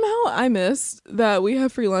somehow I missed that we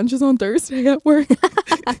have free lunches on Thursday at work.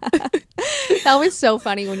 That was so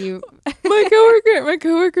funny when you my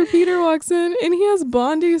coworker Peter walks in and he has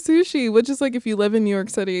Bondi sushi, which is like, if you live in New York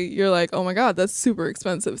City, you're like, oh my god, that's super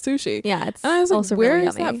expensive sushi. Yeah, it's and I was also like, where really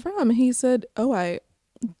is yummy. that from? And he said, oh,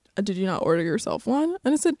 did you not order yourself one?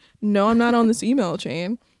 And I said, no, I'm not on this email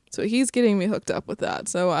chain. So he's getting me hooked up with that.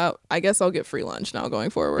 So I guess I'll get free lunch now going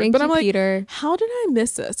forward. Thank but you, I'm like, Peter. How did I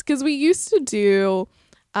miss this? Because we used to do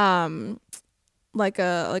like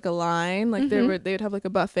a line, like they would have like a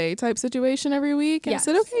buffet type situation every week. And I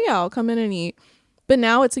said, okay, yeah, I'll come in and eat. But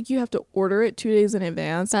now it's like you have to order it 2 days in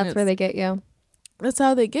advance. That's where they get you. That's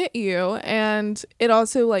how they get you. And it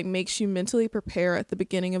also like makes you mentally prepare at the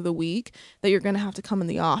beginning of the week that you're going to have to come in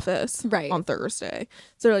the office on Thursday.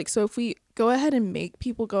 So they're like, so if we go ahead and make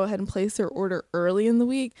people go ahead and place their order early in the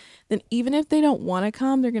week, then even if they don't want to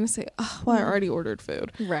come, they're going to say, oh, well, I already ordered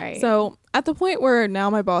food. Right. So at the point where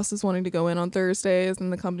now my boss is wanting to go in on Thursdays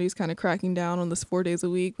and the company's kind of cracking down on this 4 days a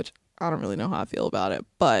week, which I don't really know how I feel about it,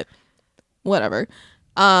 but whatever.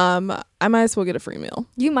 I might as well get a free meal.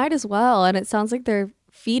 You might as well, and it sounds like they're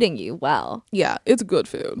feeding you well. Yeah, it's good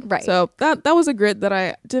food. Right. So that was a grit that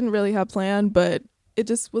I didn't really have planned, but it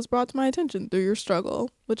just was brought to my attention through your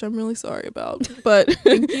struggle, which I'm really sorry about. But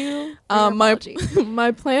thank you.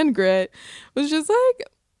 My planned grit was just like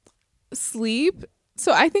sleep.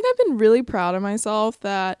 So I think I've been really proud of myself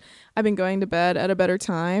that I've been going to bed at a better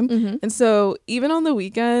time. Mm-hmm. And so even on the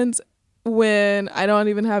weekends when I don't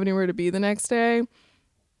even have anywhere to be the next day,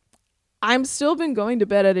 I'm still been going to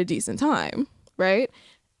bed at a decent time, right?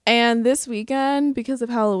 And this weekend, because of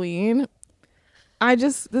Halloween,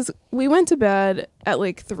 we went to bed at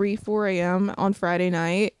like 4 a.m. on Friday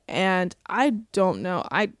night, and I don't know.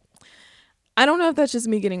 I don't know if that's just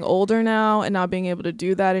me getting older now and not being able to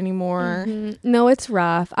do that anymore. Mm-hmm. No, it's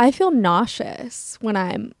rough. I feel nauseous when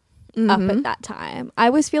I'm up at that time.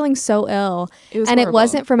 I was feeling so ill, and horrible. It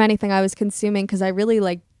wasn't from anything I was consuming because I really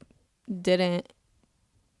like didn't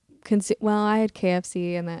consume. Well, I had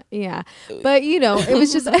KFC and that, yeah, but you know, it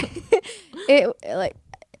was just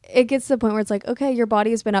it gets to the point where it's like, okay, your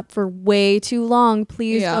body has been up for way too long.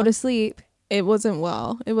 Please go to sleep. It wasn't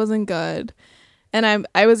good. And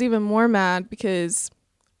I was even more mad because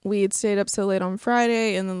we had stayed up so late on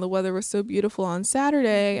Friday, and then the weather was so beautiful on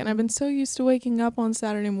Saturday, and I've been so used to waking up on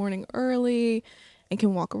Saturday morning early and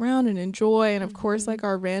can walk around and enjoy. And of course, like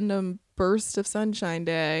our random burst of sunshine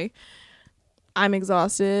day, I'm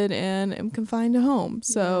exhausted and am confined to home.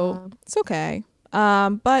 So it's okay.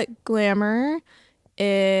 But glamour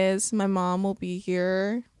is my mom will be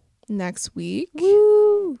here next week.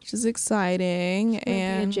 Woo! Which is exciting.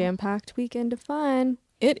 And a jam-packed weekend of fun.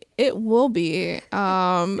 It will be.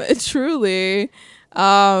 Truly.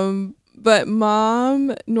 But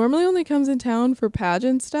mom normally only comes in town for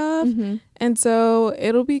pageant stuff. Mm-hmm. And so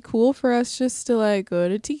it'll be cool for us just to like go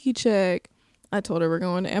to Tiki Chick. I told her we're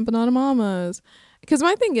going to Empanada Mama's. Because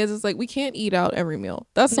my thing is like we can't eat out every meal.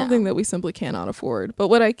 That's something that we simply cannot afford. But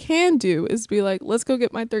what I can do is be like, let's go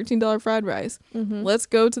get my $13 fried rice. Mm-hmm. Let's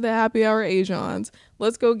go to the happy hour Asians.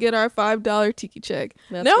 Let's go get our $5 Tiki Chick.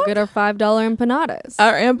 Let's go get our $5 empanadas.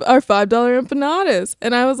 Our $5 empanadas.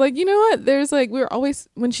 And I was like, you know what? There's like,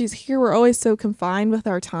 when she's here, we're always so confined with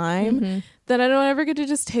our time that I don't ever get to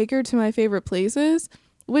just take her to my favorite places,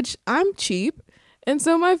 which I'm cheap. And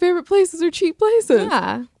so my favorite places are cheap places.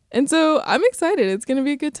 Yeah. And so I'm excited. It's going to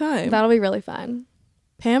be a good time. That'll be really fun.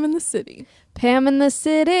 Pam in the city. Pam in the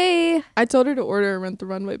city. I told her to order a Rent the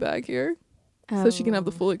Runway bag here so she can have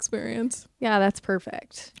the full experience. Yeah, that's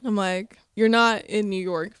perfect. I'm like, you're not in New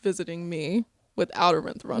York visiting me without a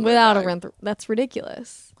Rent the Runway bag. That's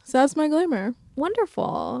ridiculous. So that's my glamour.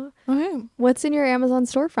 Wonderful. Okay. What's in your Amazon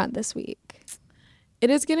storefront this week? It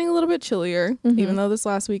is getting a little bit chillier, even though this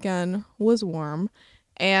last weekend was warm.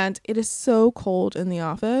 And it is so cold in the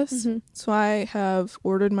office. Mm-hmm. So I have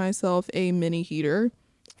ordered myself a mini heater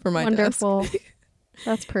for my desk. Wonderful.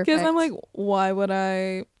 That's perfect. Because I'm like, why would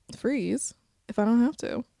I freeze if I don't have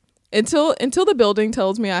to? Until the building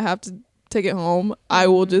tells me I have to take it home, I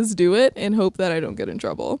will just do it and hope that I don't get in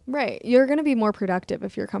trouble. Right. You're going to be more productive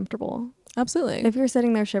if you're comfortable. Absolutely. If you're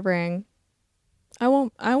sitting there shivering, I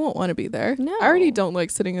won't want to be there. No. I already don't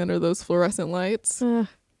like sitting under those fluorescent lights.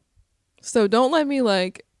 So don't let me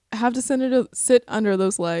like have to sit under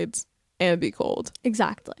those lights and be cold.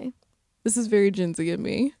 Exactly. This is very Gen Z of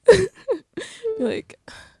me. Like,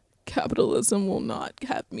 capitalism will not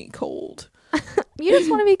have me cold. You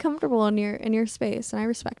just want to be comfortable in your space, and I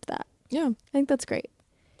respect that. Yeah. I think that's great.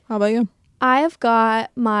 How about you? I've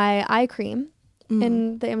got my eye cream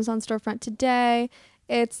in the Amazon storefront today.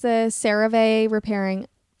 It's the CeraVe Repairing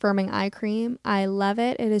Firming Eye Cream. I love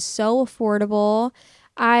it. It is so affordable.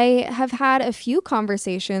 I have had a few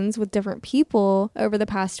conversations with different people over the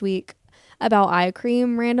past week about eye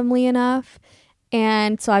cream randomly enough.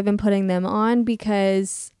 And so I've been putting them on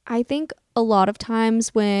because I think a lot of times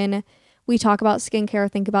when we talk about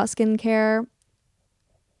skincare, think about skincare,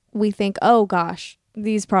 we think, oh gosh,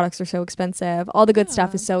 these products are so expensive. All the good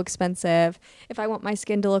stuff is so expensive. If I want my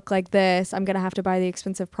skin to look like this, I'm going to have to buy the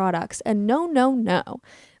expensive products. And no, no, no.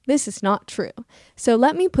 This is not true. So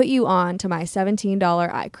let me put you on to my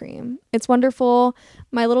 $17 eye cream. It's wonderful.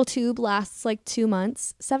 My little tube lasts like 2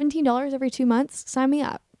 months. $17 every 2 months. Sign me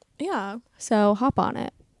up. Yeah. So hop on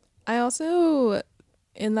it. I also,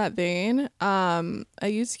 in that vein, I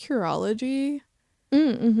use Curology,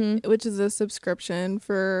 which is a subscription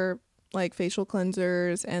for like facial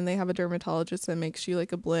cleansers, and they have a dermatologist that makes you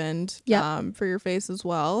like a blend for your face as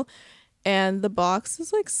well. And the box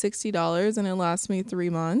is like $60 and it lasts me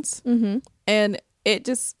 3 months. And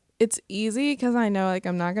it's easy because I know like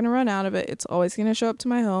I'm not going to run out of it. It's always going to show up to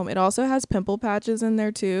my home. It also has pimple patches in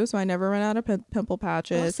there too, so I never run out of pimple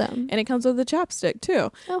patches. Awesome. And it comes with a chapstick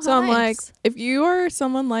too. Oh, so I'm like, nice. if you are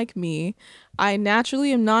someone like me, I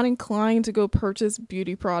naturally am not inclined to go purchase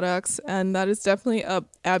beauty products, and that is definitely up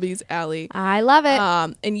Abby's alley. I love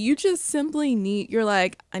it. And you just simply you're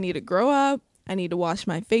like, I need to grow up. I need to wash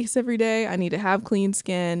my face every day. I need to have clean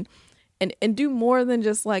skin. And do more than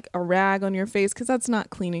just like a rag on your face, because that's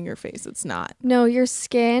not cleaning your face. It's not. No, your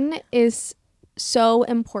skin is so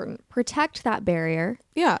important. Protect that barrier.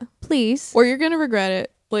 Yeah. Please. Or you're going to regret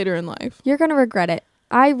it later in life. You're going to regret it.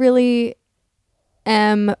 I really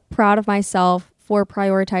am proud of myself for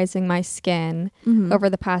prioritizing my skin over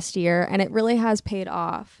the past year, and it really has paid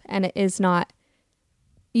off. And it is not,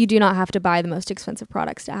 you do not have to buy the most expensive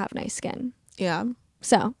products to have nice skin. Yeah.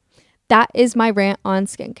 So that is my rant on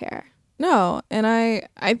skincare. No, and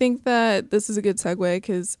I think that this is a good segue,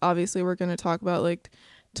 because obviously we're going to talk about like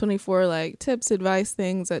 24 like tips, advice,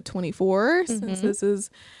 things at 24, since this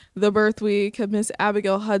is the birth week of Miss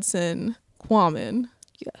Abigail Hudson Quammen.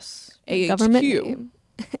 Yes. AHQ. Government name.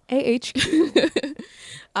 AHQ.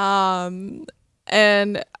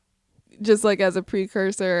 And just like as a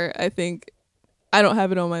precursor, I think I don't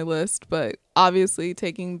have it on my list, but obviously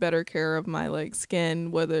taking better care of my like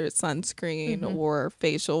skin, whether it's sunscreen or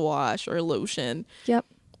facial wash or lotion. Yep.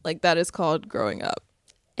 Like that is called growing up.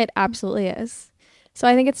 It absolutely is. So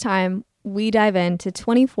I think it's time we dive into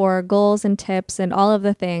 24 goals and tips and all of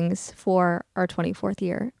the things for our 24th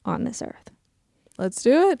year on this earth. Let's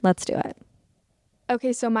do it. Let's do it.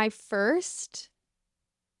 Okay, so my first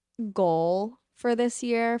goal for this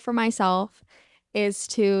year for myself is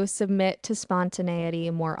to submit to spontaneity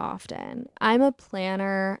more often. I'm a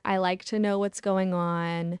planner. I like to know what's going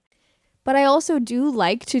on, but I also do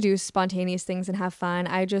like to do spontaneous things and have fun.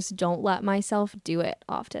 I just don't let myself do it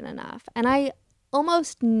often enough, and I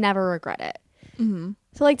almost never regret it.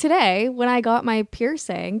 So like today when I got my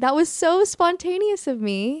piercing, that was so spontaneous of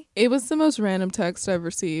me. It was the most random text I've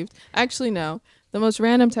received. Actually, no. The most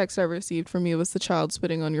random text I received from you was the child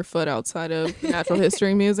spitting on your foot outside of the Natural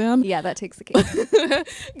History Museum. Yeah, that takes the cake.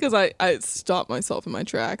 Because I stopped myself in my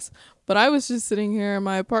tracks. But I was just sitting here in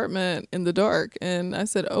my apartment in the dark, and I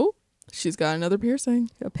said, oh, she's got another piercing.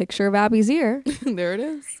 A picture of Abby's ear. There it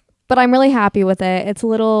is. But I'm really happy with it. It's a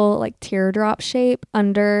little like teardrop shape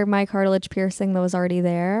under my cartilage piercing that was already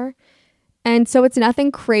there. And so it's nothing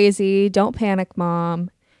crazy. Don't panic, Mom.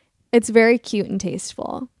 It's very cute and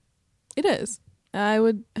tasteful. It is. I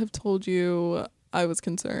would have told you I was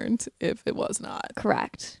concerned if it was not.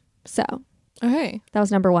 Correct. So, okay. That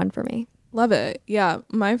was number 1 for me. Love it. Yeah.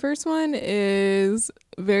 My first one is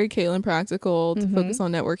very Caitlyn practical, to focus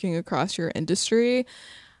on networking across your industry.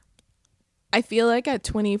 I feel like at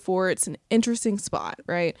 24, it's an interesting spot,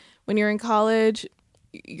 right? When you're in college,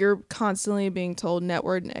 you're constantly being told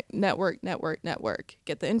network. Get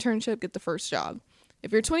the internship, get the first job.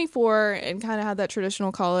 If you're 24 and kind of had that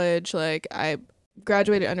traditional college, like I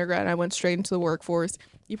graduated undergrad and I went straight into the workforce,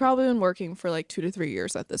 you've probably been working for like 2 to 3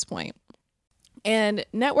 years at this point. And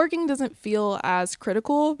networking doesn't feel as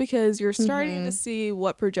critical because you're starting to see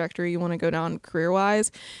what trajectory you want to go down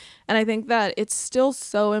career-wise. And I think that it's still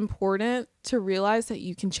so important to realize that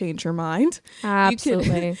you can change your mind.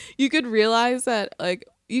 Absolutely. You could realize that like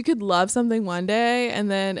you could love something one day and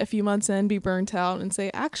then a few months in be burnt out and say,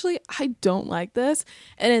 actually, I don't like this.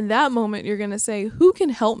 And in that moment, you're going to say, who can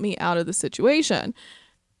help me out of the situation?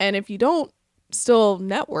 And if you don't still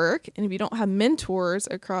network, and if you don't have mentors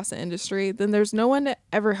across the industry, then there's no one to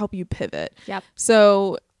ever help you pivot. Yep.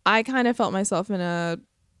 So I kind of felt myself in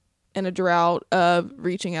a drought of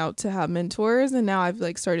reaching out to have mentors, and now I've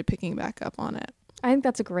like started picking back up on it. I think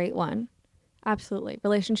that's a great one. Absolutely.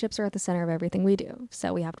 Relationships are at the center of everything we do.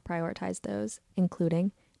 So we have to prioritize those,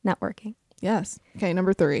 including networking. Yes. Okay,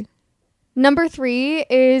 number 3. Number 3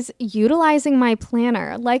 is utilizing my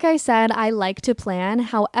planner. Like I said, I like to plan.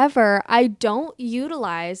 However, I don't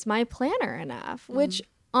utilize my planner enough, which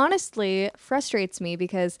honestly frustrates me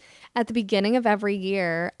because at the beginning of every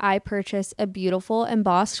year, I purchase a beautiful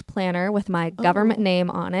embossed planner with my government name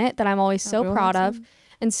on it that I'm always so proud of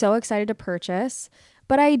and so excited to purchase.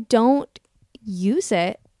 But I don't use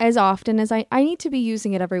it as often as I need to be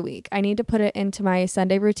using it every week. I need to put it into my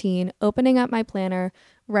Sunday routine, opening up my planner,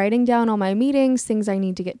 writing down all my meetings, things I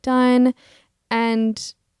need to get done,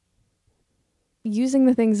 and using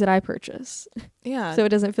the things that I purchase. Yeah. So it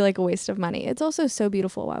doesn't feel like a waste of money. It's also so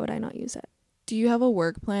beautiful. Why would I not use it? Do you have a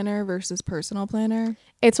work planner versus personal planner?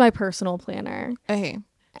 It's my personal planner. Okay.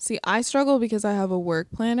 See, I struggle because I have a work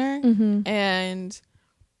planner and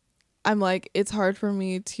I'm like, it's hard for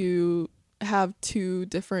me to have 2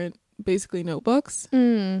 different basically notebooks.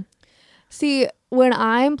 See, when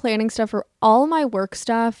I'm planning stuff, for all my work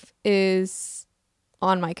stuff is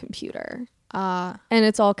on my computer. And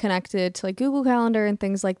it's all connected to like Google Calendar and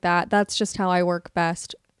things like that. That's just how I work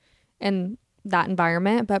best in that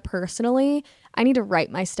environment. But personally, I need to write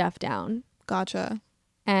my stuff down. Gotcha.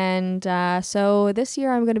 And so this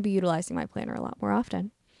year I'm going to be utilizing my planner a lot more often.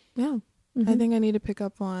 Yeah. I think I need to pick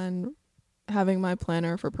up on having my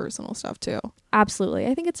planner for personal stuff too. Absolutely.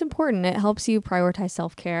 I think it's important. It helps you prioritize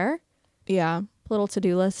self-care. Yeah. Little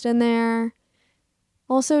to-do list in there.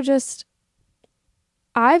 Also, just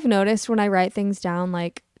I've noticed when I write things down,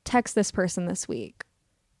 like text this person this week,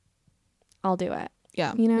 I'll do it.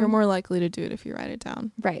 Yeah. You know? You're more likely to do it if you write it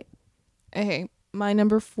down. Right. Okay. My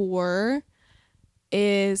number 4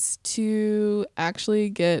 is to actually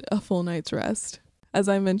get a full night's rest. As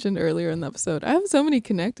I mentioned earlier in the episode, I have so many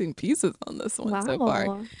connecting pieces on this one so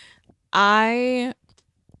far. I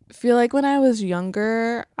feel like when I was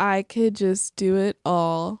younger, I could just do it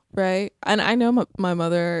all, right? And I know my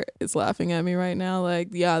mother is laughing at me right now, like,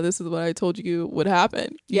 yeah, this is what I told you would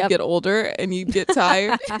happen. You get older and you get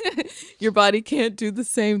tired. Your body can't do the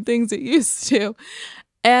same things it used to.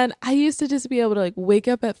 And I used to just be able to like wake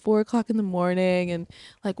up at 4:00 in the morning and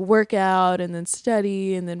like work out and then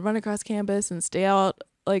study and then run across campus and stay out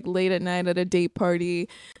like late at night at a date party.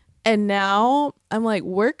 And now I'm like,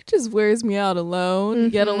 work just wears me out alone,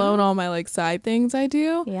 get alone all my like side things I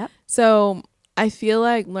do. Yep. So I feel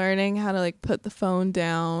like learning how to like put the phone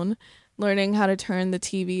down, learning how to turn the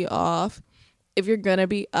TV off. If you're going to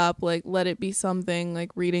be up, like let it be something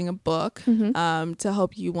like reading a book to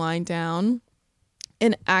help you wind down.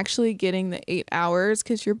 And actually getting the 8 hours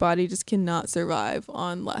because your body just cannot survive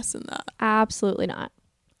on less than that. Absolutely not.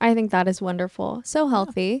 I think that is wonderful. So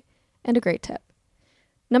healthy and a great tip.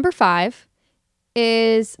 Number 5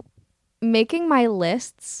 is making my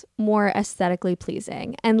lists more aesthetically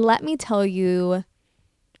pleasing. And let me tell you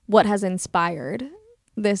what has inspired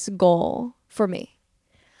this goal for me.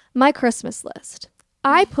 My Christmas list.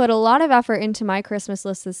 I put a lot of effort into my Christmas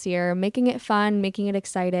list this year, making it fun, making it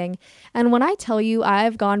exciting. And when I tell you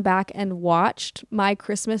I've gone back and watched my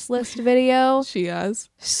Christmas list video She has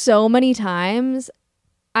so many times,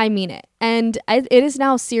 I mean it. And it is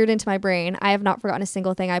now seared into my brain. I have not forgotten a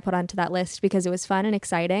single thing I put onto that list because it was fun and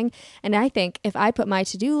exciting. And I think if I put my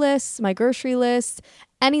to-do lists, my grocery lists,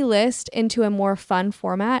 any list into a more fun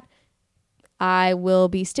format, I will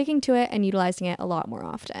be sticking to it and utilizing it a lot more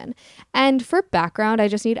often. And for background, I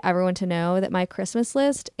just need everyone to know that my Christmas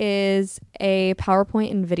list is a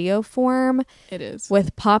PowerPoint and video form. It is.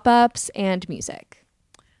 With pop-ups and music.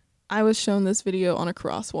 I was shown this video on a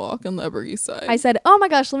crosswalk on the Upper East Side. I said, oh my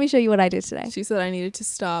gosh, let me show you what I did today. She said I needed to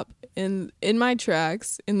stop in my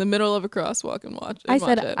tracks in the middle of a crosswalk and watch I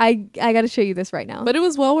said, it. I got to show you this right now. But it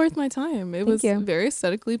was well worth my time. It was very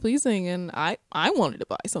aesthetically pleasing, and I wanted to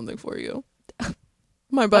buy something for you.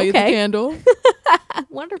 Might buy you the candle.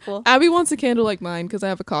 Wonderful. Abby wants a candle like mine because I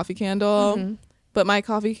have a coffee candle. But my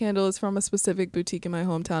coffee candle is from a specific boutique in my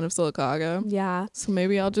hometown of Sylacauga. Yeah. So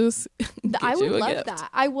maybe I'll just I would love gift. that.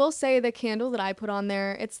 I will say the candle that I put on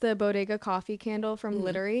there, it's the Bodega coffee candle from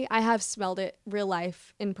Littery. I have smelled it real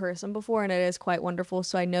life in person before, and it is quite wonderful.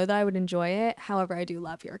 So I know that I would enjoy it. However, I do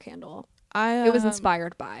love your candle. It was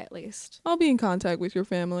inspired by, at least. I'll be in contact with your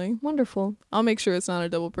family. Wonderful. I'll make sure it's not a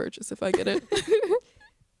double purchase if I get it.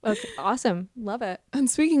 Okay, awesome. Love it. And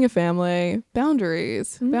speaking of family,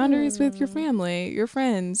 boundaries. Boundaries with your family, your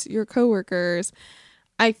friends, your coworkers.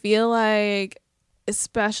 I feel like,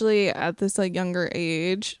 especially at this like younger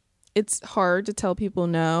age, it's hard to tell people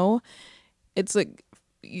no. It's like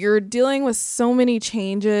you're dealing with so many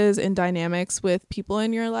changes and dynamics with people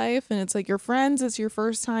in your life, and it's like your friends, it's your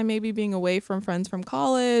first time maybe being away from friends from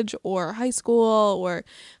college or high school or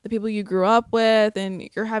the people you grew up with, and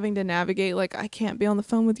you're having to navigate like, I can't be on the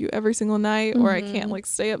phone with you every single night, or I can't like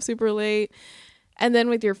stay up super late. And then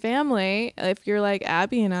with your family, if you're like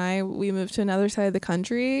Abby and I, we moved to another side of the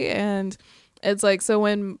country, and it's like, so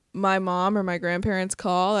when my mom or my grandparents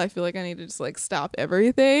call, I feel like I need to just like stop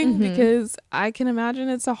everything, because I can imagine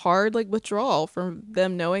it's a hard like withdrawal from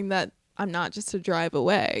them knowing that I'm not just a drive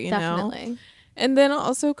away, you know? And then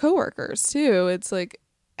also coworkers too. It's like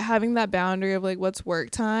having that boundary of like, what's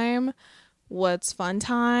work time, what's fun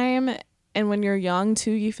time. And when you're young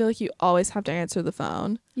too, you feel like you always have to answer the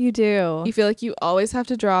phone. You do. You feel like you always have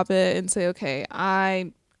to drop it and say, okay,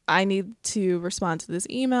 I need to respond to this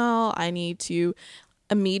email. I need to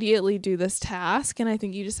immediately do this task. And I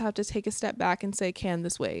think you just have to take a step back and say, can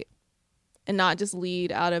this wait? And not just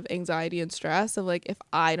lead out of anxiety and stress of like, if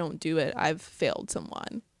I don't do it, I've failed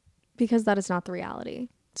someone. Because that is not the reality.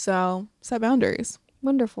 So set boundaries.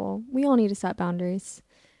 Wonderful. We all need to set boundaries.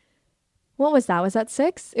 What was that? Was that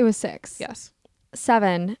 6? It was 6. Yes.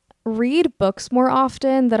 7, read books more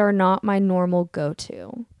often that are not my normal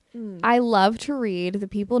go-to. I love to read. The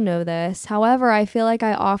people know this. However, I feel like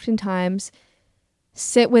I oftentimes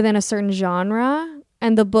sit within a certain genre,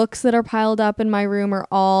 and the books that are piled up in my room are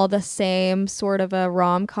all the same sort of a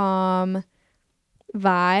rom-com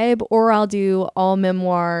vibe, or I'll do all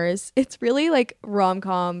memoirs. It's really like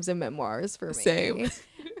rom-coms and memoirs for me. Same.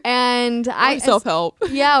 And or self-help.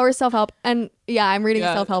 Yeah, or self-help. And yeah, I'm reading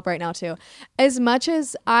self-help right now too. As much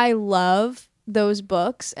as I love those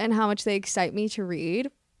books and how much they excite me to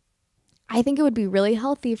read, I think it would be really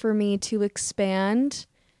healthy for me to expand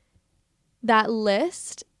that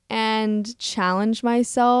list and challenge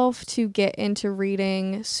myself to get into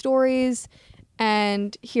reading stories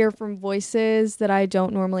and hear from voices that I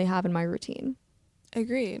don't normally have in my routine.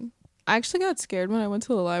 Agreed. I actually got scared when I went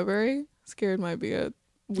to the library. Scared might be a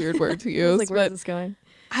weird word to use. Like, where's this going?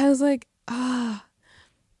 I was like, I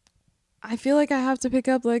feel like I have to pick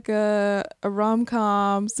up like a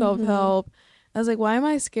rom-com, self-help. I was like, why am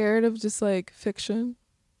I scared of just like fiction?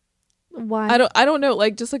 Why? I don't know,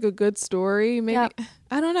 like just like a good story maybe. Yep.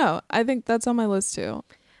 I don't know. I think that's on my list too.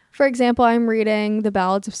 For example, I'm reading The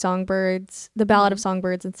Ballad of Songbirds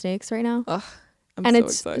and Snakes right now. Ugh, and so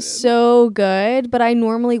it's excited. So good, but I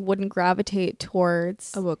normally wouldn't gravitate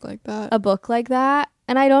towards a book like that.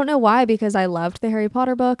 And I don't know why, because I loved the Harry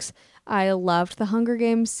Potter books. I loved the Hunger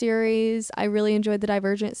Games series. I really enjoyed the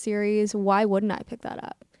Divergent series. Why wouldn't I pick that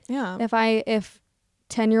up? Yeah. If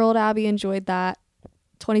 10-year-old Abby enjoyed that,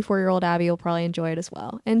 24-year-old Abby will probably enjoy it as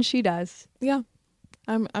well. And she does. Yeah.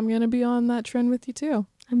 I'm going to be on that trend with you too.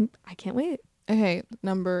 I can't wait. Okay.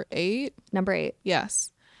 Number 8.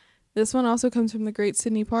 Yes. This one also comes from the great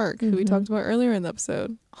Sydney Park, who we talked about earlier in the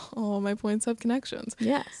episode. Oh, my points have connections.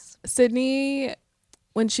 Yes. Sydney,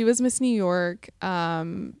 when she was Miss New York,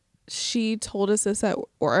 she told us this at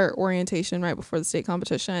our orientation right before the state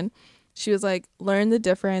competition. She was like, learn the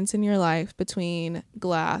difference in your life between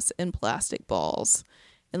glass and plastic balls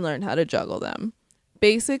and learn how to juggle them.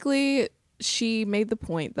 Basically, she made the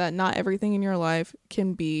point that not everything in your life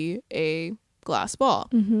can be a glass ball,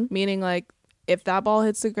 meaning like if that ball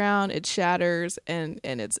hits the ground, it shatters and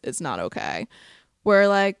it's not okay. Where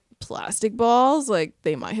like plastic balls, like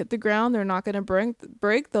they might hit the ground, they're not going to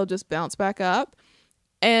break, they'll just bounce back up.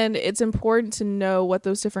 And it's important to know what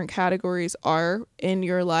those different categories are in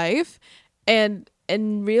your life and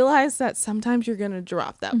realize that sometimes you're going to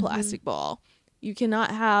drop that plastic ball. You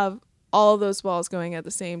cannot have all of those balls going at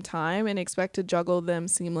the same time and expect to juggle them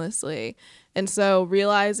seamlessly. And so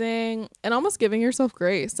realizing and almost giving yourself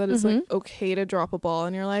grace that it's like okay to drop a ball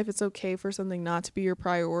in your life. It's okay for something not to be your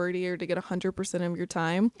priority or to get 100% of your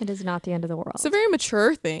time. It is not the end of the world. It's a very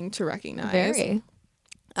mature thing to recognize. Very.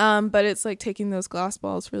 But it's like taking those glass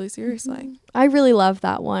balls really seriously. I really love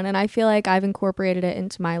that one, and I feel like I've incorporated it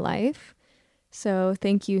into my life. So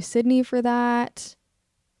thank you, Sydney, for that.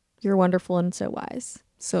 You're wonderful and so wise.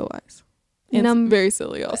 So wise. And very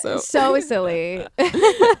silly also. So silly.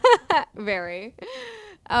 Very.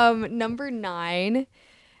 Number 9.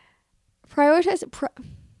 Got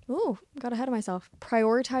ahead of myself.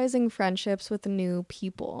 Prioritizing friendships with new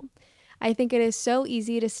people. I think it is so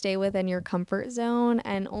easy to stay within your comfort zone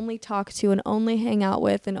and only talk to and only hang out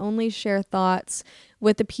with and only share thoughts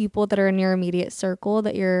with the people that are in your immediate circle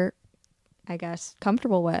that you're, I guess,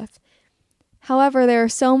 comfortable with. However, there are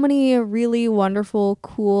so many really wonderful,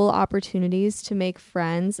 cool opportunities to make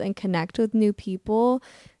friends and connect with new people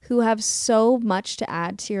who have so much to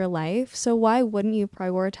add to your life. So why wouldn't you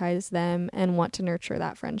prioritize them and want to nurture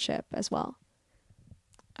that friendship as well?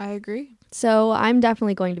 I agree. So I'm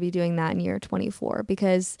definitely going to be doing that in year 24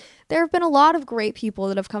 because there have been a lot of great people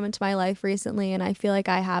that have come into my life recently, and I feel like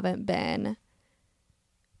I haven't been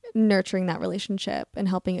nurturing that relationship and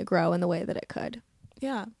helping it grow in the way that it could.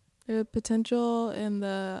 Yeah. The potential and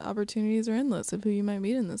the opportunities are endless of who you might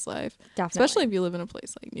meet in this life. Definitely. Especially if you live in a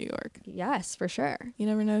place like New York. Yes, for sure. You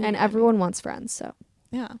never know. And everyone wants friends, so.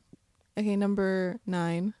 Yeah. Okay, number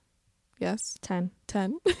 9. Yes. 10.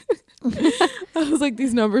 I was like,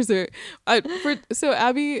 these numbers are so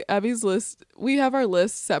Abby's list, we have our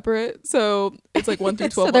list separate, so it's like 1 through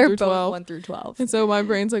 12. So they're 1 through 12. 1 through 12. And so my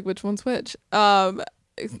brain's like, which one's which?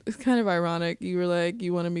 It's kind of ironic. You were like,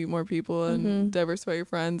 you want to meet more people and diversify your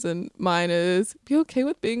friends, and mine is be okay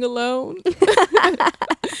with being alone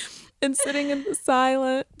and sitting in the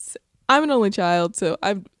silence. I'm an only child, so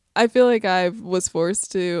I feel like I was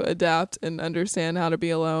forced to adapt and understand how to be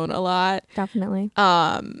alone a lot. Definitely.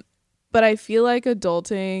 But I feel like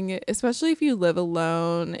adulting, especially if you live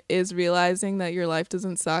alone, is realizing that your life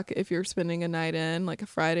doesn't suck if you're spending a night in, like a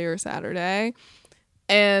Friday or Saturday,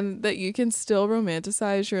 and that you can still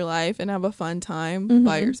romanticize your life and have a fun time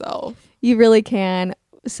by yourself. You really can.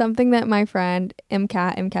 Something that my friend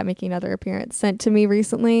MCAT making another appearance, sent to me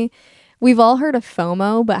recently. We've all heard of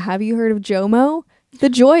FOMO, but have you heard of JOMO? The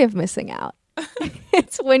joy of missing out.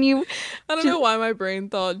 It's when you... I don't know why my brain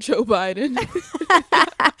thought Joe Biden.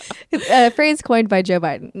 A phrase coined by Joe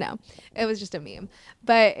Biden. No, it was just a meme.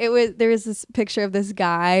 But there was this picture of this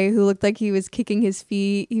guy who looked like he was kicking his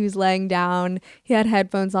feet. He was laying down. He had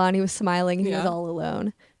headphones on. He was smiling. And he was all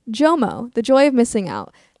alone. JOMO, the joy of missing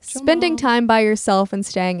out. JOMO. Spending time by yourself and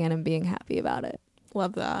staying in and being happy about it.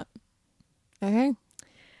 Love that. Okay.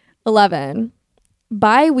 11.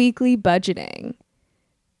 Bi-weekly budgeting.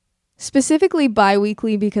 Specifically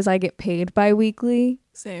bi-weekly because I get paid bi-weekly.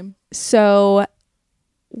 Same. So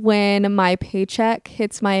when my paycheck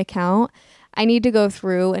hits my account, I need to go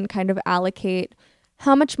through and kind of allocate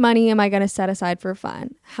how much money am I going to set aside for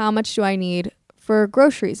fun? How much do I need for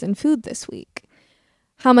groceries and food this week?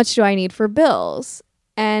 How much do I need for bills?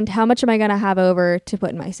 And how much am I going to have over to put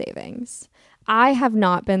in my savings? I have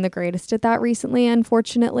not been the greatest at that recently,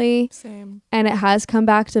 unfortunately. Same. And it has come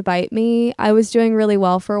back to bite me. I was doing really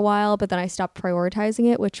well for a while, but then I stopped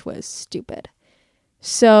prioritizing it, which was stupid.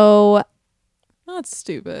 So... Not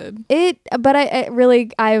stupid. It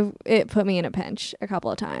put me in a pinch a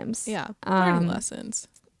couple of times. Yeah. Learning lessons.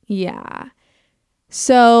 Yeah.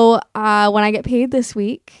 So when I get paid this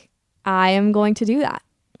week, I am going to do that.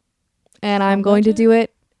 And I'm going to do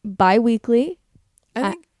it bi-weekly.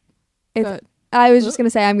 I was just going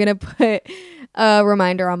to say I'm going to put a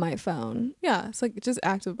reminder on my phone. Yeah. It's like just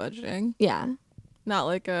active budgeting. Yeah. Not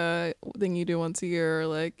like a thing you do once a year or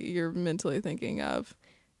like you're mentally thinking of.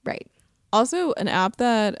 Right. Also, an app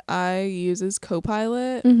that I use is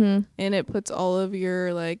Copilot, and it puts all of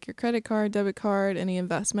your like your credit card, debit card, any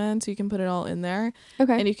investments. You can put it all in there.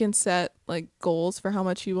 Okay. And you can set like goals for how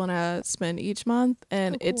much you want to spend each month.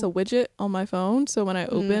 And it's a widget on my phone. So when I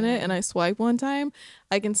open it and I swipe one time,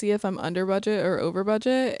 I can see if I'm under budget or over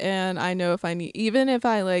budget. And I know if I need, even if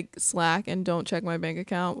I like slack and don't check my bank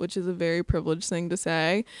account, which is a very privileged thing to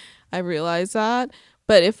say, I realize that.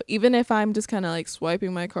 But even if I'm just kind of like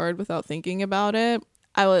swiping my card without thinking about it,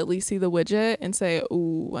 I will at least see the widget and say,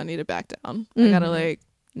 ooh, I need to back down. I gotta like,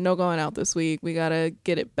 no going out this week. We gotta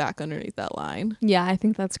get it back underneath that line. Yeah, I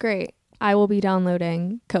think that's great. I will be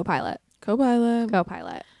downloading Copilot.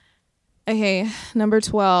 Okay, number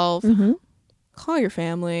 12. Call your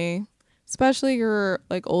family, especially your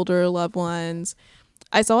like older loved ones.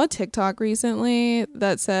 I saw a TikTok recently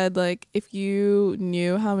that said, like, if you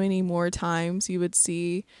knew how many more times you would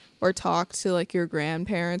see or talk to, like, your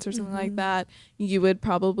grandparents or something like that, you would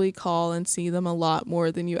probably call and see them a lot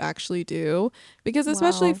more than you actually do. Because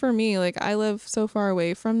especially for me, like, I live so far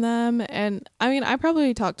away from them. And, I mean, I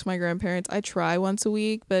probably talk to my grandparents. I try once a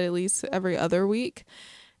week, but at least every other week.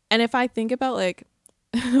 And if I think about, like,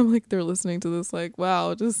 I'm like, they're listening to this like,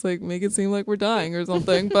 wow, just like make it seem like we're dying or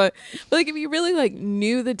something. but like, if you really like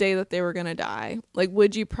knew the day that they were gonna die, like,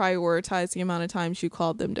 would you prioritize the amount of times you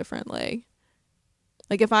called them differently?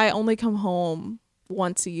 Like, if I only come home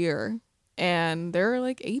once a year and they're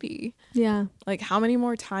like 80, yeah, like how many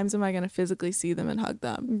more times am I gonna physically see them and hug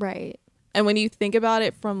them? Right. And when you think about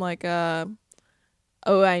it from like I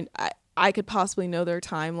I could possibly know their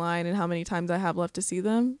timeline and how many times I have left to see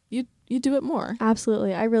them, you do it more.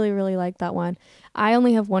 Absolutely. I really, really like that one. I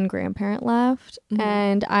only have one grandparent left,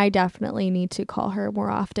 and I definitely need to call her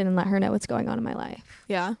more often and let her know what's going on in my life.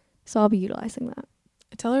 Yeah. So I'll be utilizing that.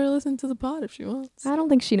 Tell her to listen to the pod if she wants. I don't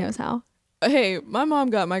think she knows how. Hey, my mom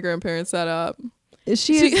got my grandparents set up.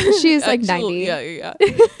 She's like 90. Yeah.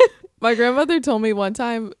 My grandmother told me one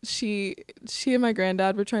time she and my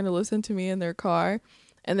granddad were trying to listen to me in their car,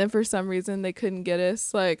 and then for some reason they couldn't get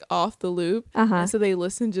us like off the loop. And so they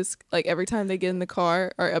listened just like every time they get in the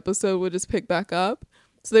car, our episode would just pick back up.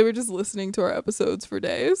 So they were just listening to our episodes for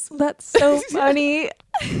days. That's so funny.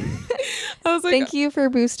 I was like, thank you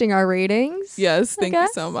for boosting our ratings. Yes, thank you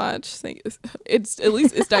so much. Thank you. It's at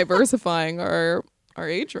least it's diversifying our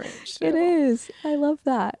age range too. It is. I love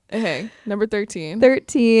that. Okay, number 13.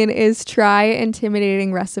 13 is try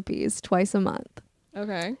intimidating recipes twice a month.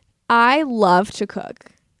 Okay. I love to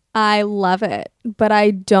cook. I love it, but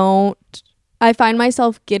I find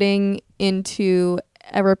myself getting into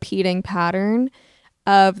a repeating pattern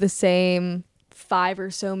of the same 5 or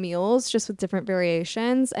so meals, just with different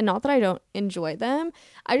variations. And not that I don't enjoy them.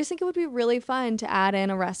 I just think it would be really fun to add in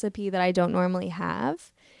a recipe that I don't normally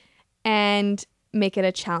have and make it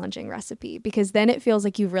a challenging recipe, because then it feels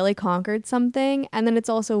like you've really conquered something. And then it's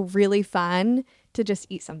also really fun to just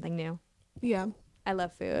eat something new. Yeah. I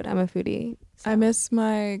love food. I'm a foodie. So. I miss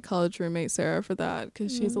my college roommate Sarah for that,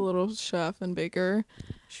 because she's a little chef and baker,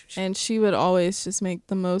 and she would always just make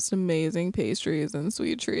the most amazing pastries and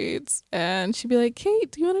sweet treats. And she'd be like,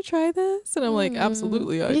 "Kate, do you want to try this?" And I'm like,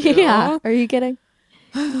 "Absolutely, I do." Yeah. Are you kidding?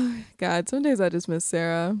 God, some days I just miss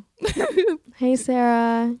Sarah. Hey,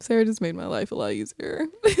 Sarah. Sarah just made my life a lot easier.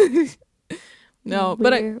 No,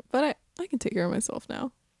 but I can take care of myself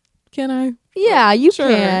now. Can I? Yeah, you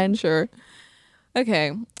can. Sure.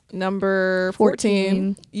 Okay, number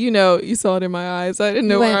 14. You saw it in my eyes. I didn't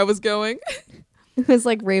know where I was going. It was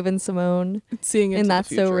like Raven Simone. Seeing it, and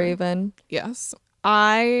that's so Raven. Yes.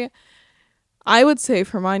 I would say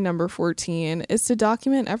for my number 14 is to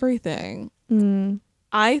document everything.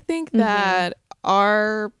 I think that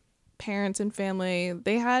our parents and family,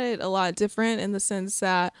 they had it a lot different in the sense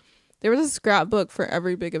that there was a scrapbook for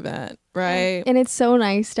every big event, right? And it's so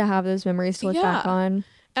nice to have those memories to look back on.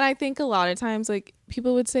 And I think a lot of times, like,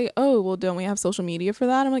 people would say, "Oh, well, don't we have social media for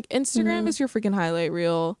that?" I'm like, Instagram is your freaking highlight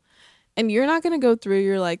reel. And you're not going to go through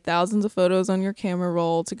your, like, thousands of photos on your camera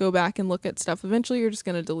roll to go back and look at stuff. Eventually, you're just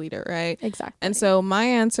going to delete it, right? Exactly. And so my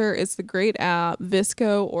answer is the great app,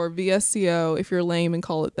 Visco, or VSCO, if you're lame and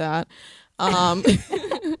call it that.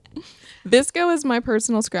 Visco is my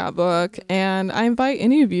personal scrapbook, and I invite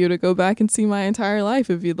any of you to go back and see my entire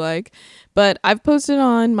life if you'd like. But I've posted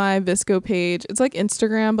on my Visco page. It's like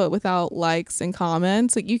Instagram, but without likes and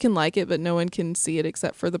comments. Like, you can like it, but no one can see it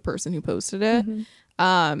except for the person who posted it.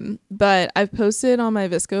 But I've posted on my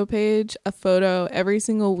Visco page a photo every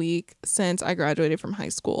single week since I graduated from high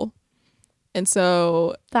school. And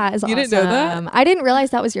so that is awesome. You didn't know that? I didn't realize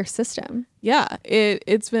that was your system. Yeah,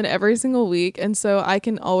 it's been every single week. And so I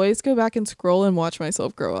can always go back and scroll and watch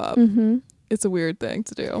myself grow up. It's a weird thing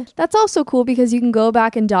to do. That's also cool because you can go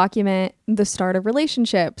back and document the start of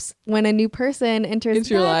relationships when a new person enters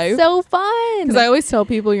into your life. So fun. Because I always tell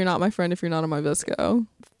people, you're not my friend if you're not on my Visco.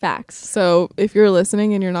 Facts. So if you're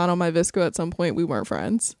listening and you're not on my Visco at some point, we weren't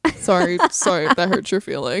friends. Sorry if that hurts your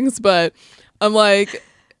feelings. But I'm like...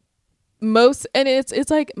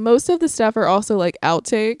 it's like most of the stuff are also like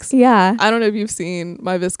outtakes. Yeah. I don't know if you've seen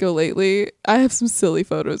my Visco lately. I have some silly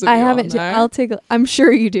photos of you haven't. I'm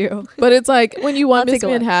sure you do. But it's like when you want Miss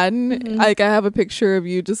Manhattan, like I have a picture of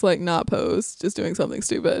you just like not posed, just doing something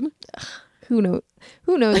stupid. Who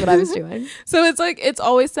knows what I was doing. So it's like, it's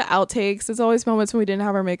always the outtakes. It's always moments when we didn't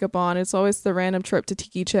have our makeup on. It's always the random trip to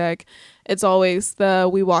Tiki Check. It's always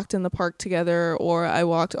we walked in the park together, or I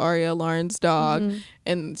walked Aria, Lauren's dog,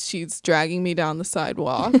 and she's dragging me down the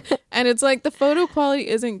sidewalk. And it's like the photo quality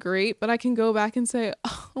isn't great, but I can go back and say,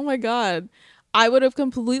 oh my God, I would have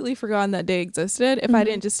completely forgotten that day existed if I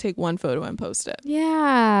didn't just take one photo and post it.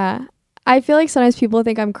 Yeah. I feel like sometimes people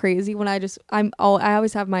think I'm crazy when I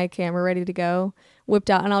always have my camera ready to go,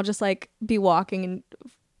 whipped out, and I'll just like be walking and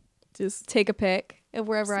just take a pic of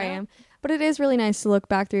wherever I am. But it is really nice to look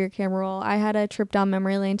back through your camera roll. I had a trip down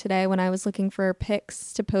memory lane today when I was looking for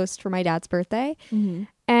pics to post for my dad's birthday.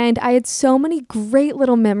 And I had so many great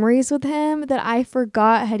little memories with him that I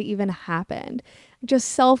forgot had even happened.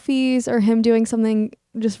 Just selfies or him doing something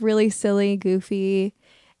just really silly, goofy.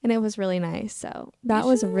 And it was really nice. So that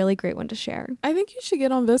was a really great one to share. I think you should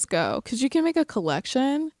get on Visco because you can make a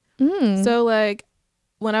collection. So like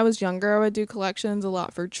when I was younger, I would do collections a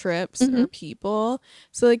lot for trips or people.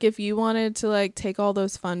 So like if you wanted to like take all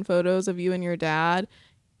those fun photos of you and your dad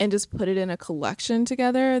and just put it in a collection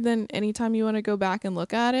together, then anytime you want to go back and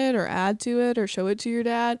look at it or add to it or show it to your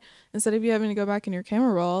dad, instead of you having to go back in your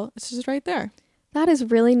camera roll, it's just right there. That is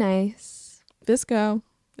really nice. Visco.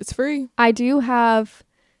 It's free. I do have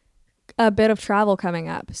a bit of travel coming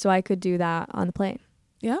up, so I could do that on the plane.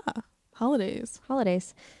 Yeah. Holidays.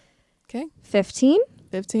 Okay. 15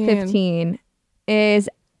 is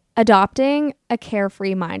adopting a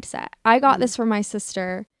carefree mindset. I got this from my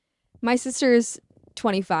sister. My sister's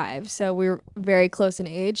 25, so we're very close in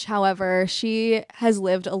age. However, she has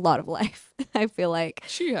lived a lot of life, I feel like.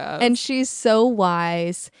 She has. And she's so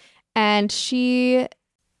wise. And she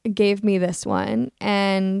gave me this one.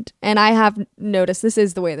 And I have noticed this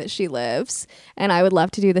is the way that she lives. And I would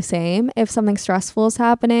love to do the same. If something stressful is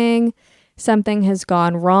happening, something has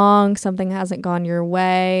gone wrong, something hasn't gone your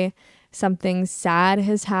way, something sad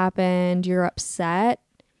has happened, you're upset,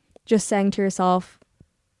 just saying to yourself,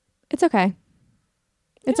 it's okay.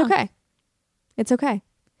 It's okay. It's okay.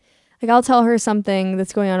 Like I'll tell her something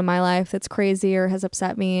that's going on in my life that's crazy or has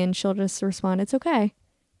upset me, and she'll just respond, it's okay.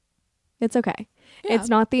 It's okay. Yeah. It's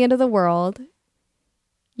not the end of the world.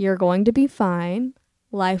 You're going to be fine.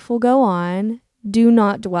 Life will go on. Do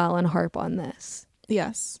not dwell and harp on this.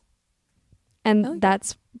 Yes. And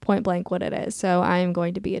that's point blank what it is. So I'm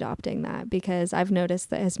going to be adopting that because I've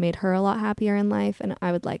noticed that has made her a lot happier in life, and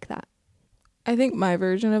I would like that. I think my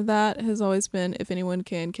version of that has always been, if anyone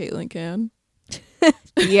can, Caitlyn can.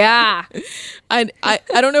 Yeah. I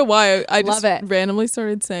don't know why I Love just it. randomly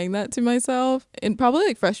started saying that to myself in probably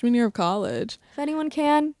like freshman year of college. If anyone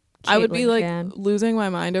can, I would be like losing my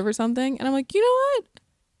mind over something, and I'm like, you know what?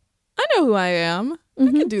 I know who I am. I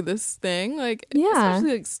can do this thing. Like,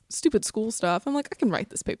 especially like stupid school stuff. I'm like, I can write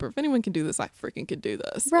this paper. If anyone can do this, I freaking can do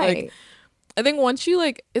this. Right. Like, I think once you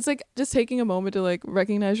like, it's like just taking a moment to like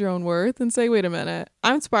recognize your own worth and say, wait a minute,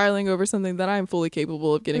 I'm spiraling over something that I'm fully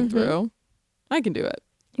capable of getting through. I can do it.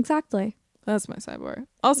 Exactly. That's my sidebar.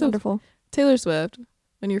 Also, wonderful. Taylor Swift,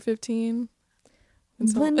 when you're 15.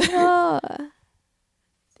 Vanilla.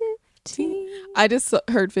 15. I just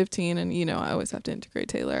heard 15, and you know I always have to integrate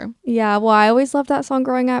Taylor. Yeah, well, I always loved that song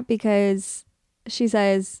growing up because she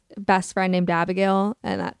says best friend named Abigail,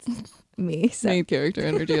 and that's me. So. Main character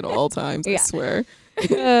energy at all times, I swear.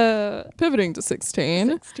 Pivoting to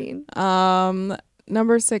 16.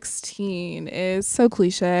 Number 16 is so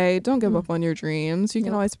cliche. Don't give up on your dreams. You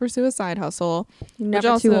can always pursue a side hustle. You're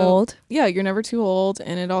never too old. Yeah, you're never too old,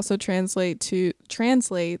 and it also translates to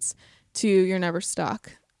you're never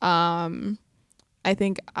stuck. I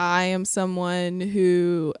think I am someone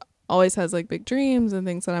who always has like big dreams and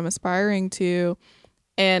things that I'm aspiring to,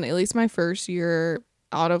 and at least my first year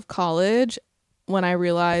out of college, when I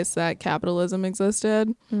realized that capitalism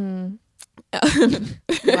existed.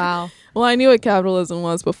 Wow. Well, I knew what capitalism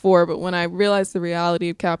was before, but when I realized the reality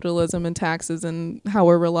of capitalism and taxes and how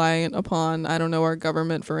we're reliant upon, I don't know, our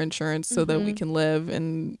government for insurance so that we can live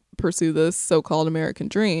and pursue this so-called American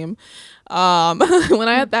dream. When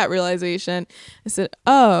I had that realization, I said,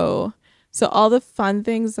 oh, so all the fun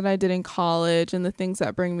things that I did in college and the things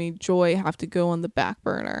that bring me joy have to go on the back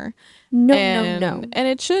burner. No. And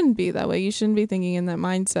it shouldn't be that way. You shouldn't be thinking in that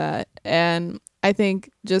mindset. And I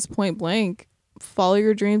think just point blank, follow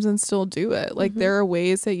your dreams and still do it. Like there are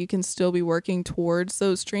ways that you can still be working towards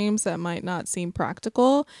those dreams that might not seem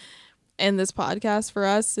practical. And this podcast for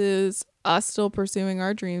us is us still pursuing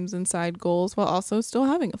our dreams and side goals while also still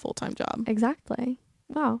having a full-time job. Exactly.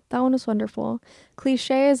 Wow, that one was wonderful.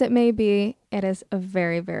 Cliche as it may be, it is a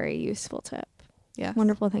very, very useful tip. Yeah.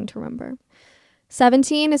 Wonderful thing to remember.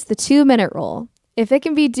 17 is the 2-minute rule. If it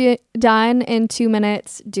can be done in 2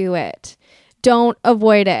 minutes, do it. Don't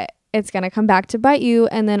avoid it. It's going to come back to bite you.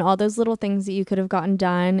 And then all those little things that you could have gotten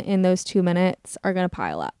done in those 2 minutes are going to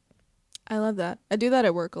pile up. I love that. I do that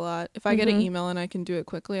at work a lot. If I get an email and I can do it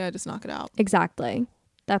quickly, I just knock it out. Exactly.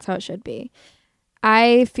 That's how it should be.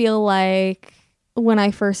 I feel like when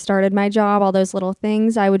I first started my job, all those little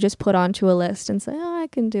things I would just put onto a list and say, oh, I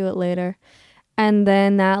can do it later. And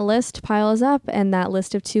then that list piles up, and that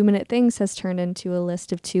list of 2-minute things has turned into a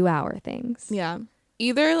list of 2-hour things. Yeah.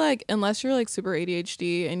 Either like, unless you're like super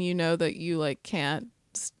ADHD and you know that you like can't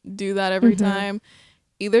do that every time,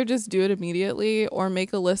 either just do it immediately or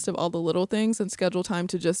make a list of all the little things and schedule time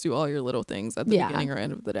to just do all your little things at the beginning or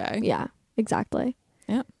end of the day. Yeah, exactly.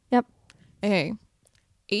 Yeah. Yep. Hey,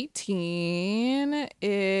 18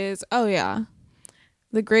 is,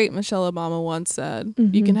 the great Michelle Obama once said,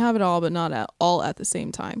 you can have it all, but not all at the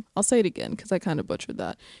same time. I'll say it again because I kind of butchered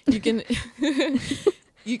that. You can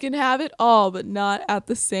You can have it all, but not at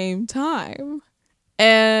the same time.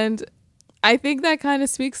 And I think that kind of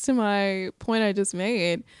speaks to my point I just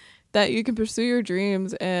made, that you can pursue your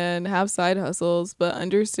dreams and have side hustles, but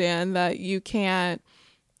understand that you can't,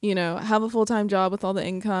 have a full-time job with all the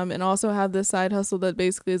income and also have this side hustle that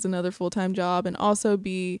basically is another full-time job, and also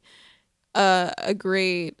be a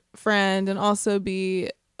great friend, and also be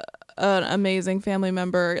an amazing family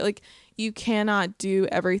member. Like, you cannot do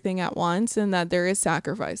everything at once, and that there is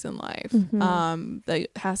sacrifice in life that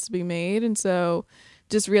has to be made. And so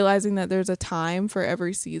just realizing that there's a time for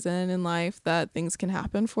every season in life that things can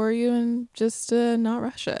happen for you, and just not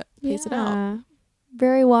rush it, pace it out.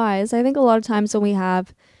 Very wise. I think a lot of times when we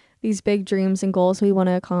have these big dreams and goals we want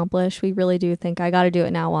to accomplish, we really do think, I got to do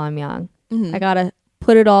it now while I'm young. I got to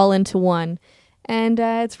put it all into one. And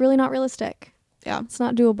it's really not realistic. Yeah. It's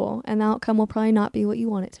not doable. And the outcome will probably not be what you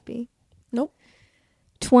want it to be. Nope.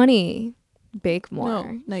 20. Bake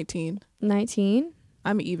more. No, 19. 19?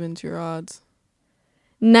 I'm even to your odds.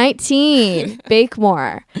 19. Bake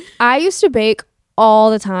more. I used to bake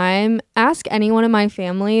all the time. Ask anyone in my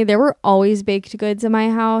family. There were always baked goods in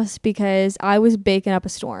my house because I was baking up a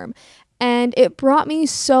storm. And it brought me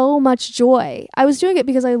so much joy. I was doing it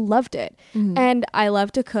because I loved it. And I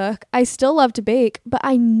love to cook. I still love to bake, but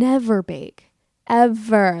I never bake.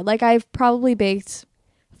 Ever. Like, I've probably baked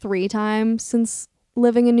 3 times since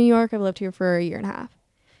living in New York. I've lived here for a year and a half.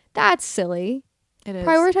 That's silly. It is.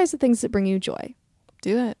 Prioritize the things that bring you joy.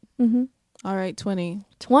 Do it. All right, 20.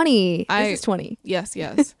 20. This is 20. Yes.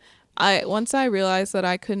 Once I realized that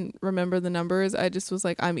I couldn't remember the numbers, I just was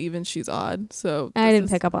like, I'm even, she's odd. So I didn't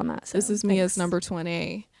pick up on that. So this is me as number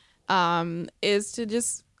 20. Is to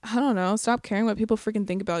just, I don't know, stop caring what people freaking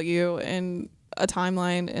think about you in a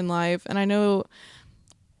timeline in life. And I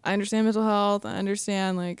understand mental health. I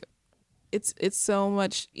understand, like, it's so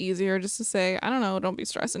much easier just to say, I don't know, don't be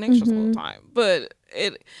stressed and anxious all the time. But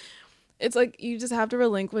it's like, you just have to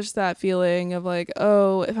relinquish that feeling of like,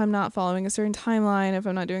 oh, if I'm not following a certain timeline, if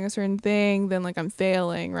I'm not doing a certain thing, then like I'm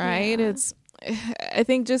failing, right? Yeah. I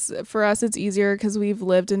think just for us, it's easier because we've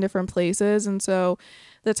lived in different places. And so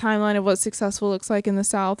the timeline of what successful looks like in the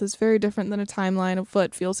South is very different than a timeline of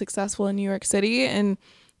what feels successful in New York City. And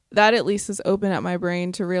that at least has opened up my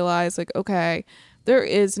brain to realize, like, okay, there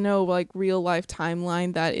is no like real life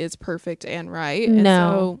timeline that is perfect and right. No. And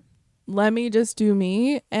so let me just do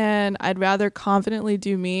me, and I'd rather confidently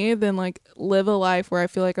do me than like live a life where I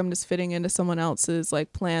feel like I'm just fitting into someone else's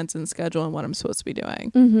like plans and schedule and what I'm supposed to be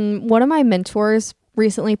doing. One of my mentors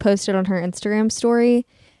recently posted on her Instagram story,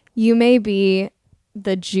 you may be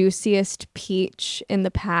the juiciest peach in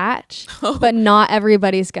the patch, but not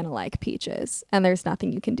everybody's gonna like peaches, and there's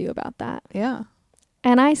nothing you can do about that. Yeah.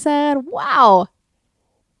 And I said, wow,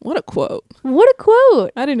 what a quote.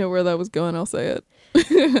 I didn't know where that was going. I'll say it.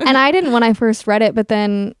 And I didn't when I first read it, but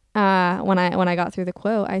then when I got through the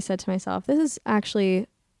quote, I said to myself, this is actually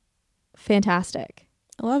fantastic.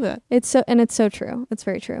 I love it. It's so true. It's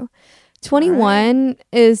very true. 21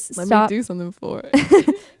 is let me do something for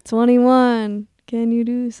it. 21. Can you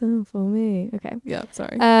do something for me? Okay. Yeah,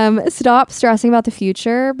 sorry. Stop stressing about the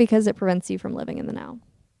future because it prevents you from living in the now.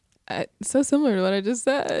 So similar to what I just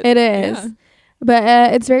said. It is. Yeah.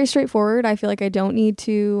 But it's very straightforward. I feel like I don't need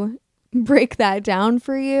to break that down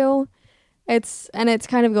for you. It's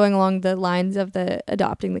kind of going along the lines of the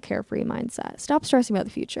adopting the carefree mindset. Stop stressing about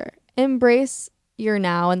the future. Embrace your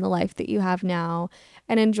now and the life that you have now,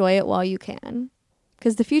 and enjoy it while you can,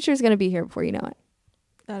 because the future is going to be here before you know it.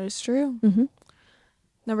 That is true.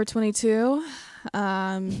 Number 22,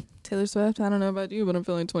 Taylor Swift. I don't know about you, but I'm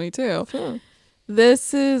feeling 22. Sure.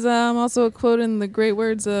 This is also a quote in the great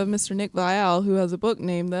words of Mr. Nick Viall, who has a book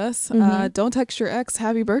named this. Don't text your ex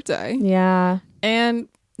happy birthday. Yeah. And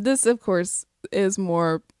this, of course, is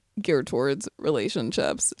more geared towards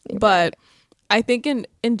relationships. Right. But I think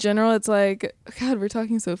in general, it's like, God, we're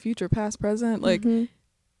talking so future, past, present. Like,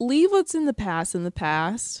 leave what's in the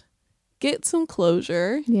past. Get some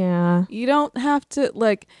closure. Yeah. You don't have to,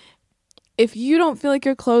 like, if you don't feel like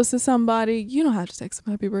you're close to somebody, you don't have to text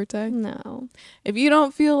them happy birthday. No. If you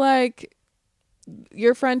don't feel like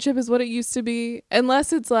your friendship is what it used to be,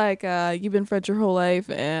 unless it's like you've been friends your whole life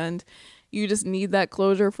and you just need that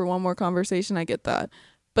closure for one more conversation, I get that.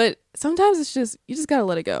 But sometimes it's just, you just got to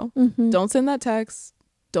let it go. Don't send that text.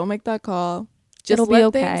 Don't make that call. Just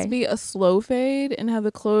let things be a slow fade and have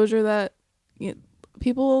the closure that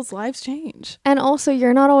people's lives change. And also,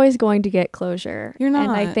 you're not always going to get closure. You're not.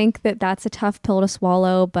 And I think that that's a tough pill to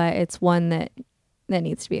swallow, but it's one that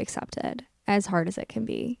needs to be accepted, as hard as it can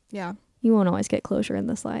be. Yeah. You won't always get closure in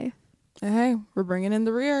this life. Hey, we're bringing in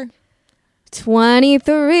the rear.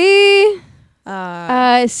 23.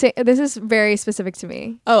 This is very specific to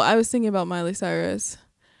me. Oh, I was thinking about Miley Cyrus.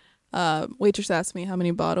 Waitress asked me how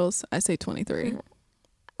many bottles. I say 23.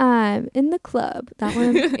 In the club. That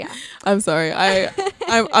one. Yeah. I'm sorry.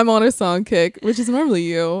 I'm on a song kick, which is normally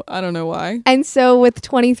you. I don't know why. And so with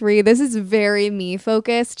 23, this is very me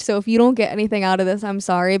focused. So if you don't get anything out of this, I'm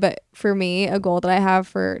sorry. But for me, a goal that I have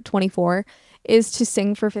for 24 is to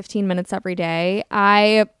sing for 15 minutes every day.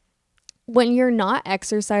 When you're not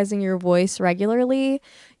exercising your voice regularly,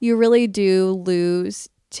 you really do lose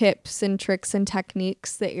tips and tricks and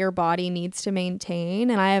techniques that your body needs to maintain.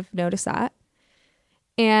 And I have noticed that.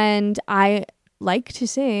 And I like to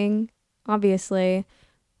sing, obviously.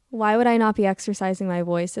 Why would I not be exercising my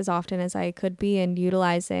voice as often as I could be and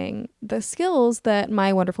utilizing the skills that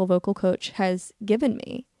my wonderful vocal coach has given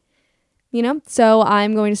me? You know, so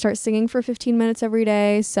I'm going to start singing for 15 minutes every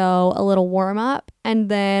day. So a little warm up, and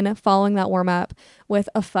then following that warm up with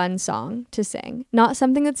a fun song to sing. Not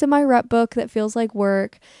something that's in my rep book that feels like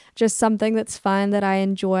work, just something that's fun that I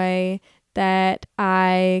enjoy, that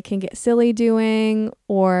I can get silly doing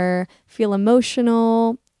or feel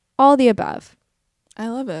emotional, all the above. I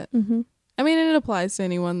love it. Mm-hmm. I mean, it applies to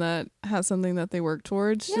anyone that has something that they work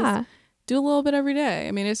towards. Yeah. Just do a little bit every day.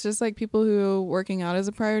 I mean, it's just like people who working out is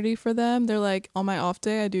a priority for them. They're like, on my off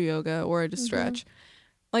day, I do yoga or I just stretch.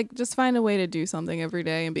 Like, just find a way to do something every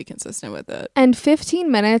day and be consistent with it. And 15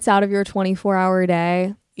 minutes out of your 24-hour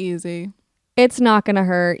day. Easy. It's not going to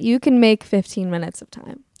hurt. You can make 15 minutes of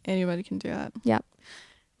time. Anybody can do that. Yep.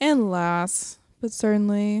 And last, but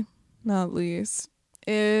certainly not least,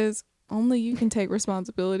 is only you can take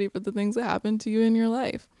responsibility for the things that happen to you in your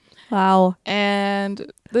life. Wow.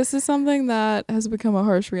 And this is something that has become a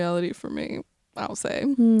harsh reality for me, I'll say.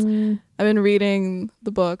 I've been reading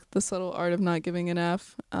the book, The Subtle Art of Not Giving an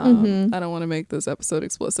F. I don't want to make this episode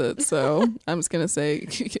explicit, so I'm just going to say,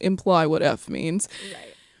 imply what F means.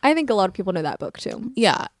 Right. I think a lot of people know that book too.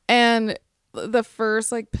 Yeah. And the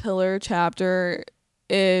first pillar chapter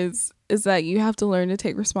is that you have to learn to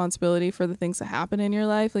take responsibility for the things that happen in your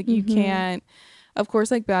life. Like, you can't, of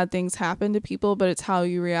course, bad things happen to people, but it's how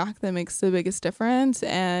you react that makes the biggest difference.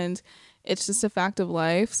 And it's just a fact of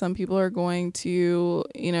life. Some people are going to,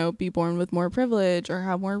 be born with more privilege or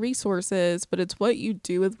have more resources, but it's what you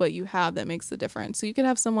do with what you have that makes the difference. So you could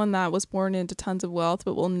have someone that was born into tons of wealth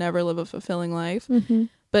but will never live a fulfilling life.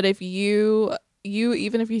 But if you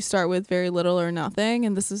even if you start with very little or nothing,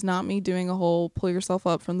 and this is not me doing a whole pull yourself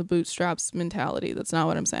up from the bootstraps mentality, that's not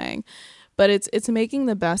what I'm saying, but it's making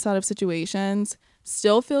the best out of situations.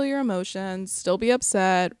 Still feel your emotions, still be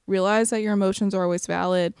upset, realize that your emotions are always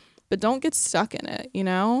valid, but don't get stuck in it.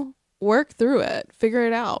 Work through it, figure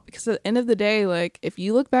it out, because at the end of the day, if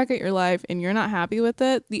you look back at your life and you're not happy with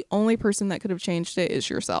it, the only person that could have changed it is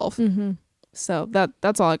yourself. So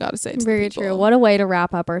that's all I got to say. Very true. What a way to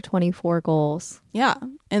wrap up our 24 goals. Yeah.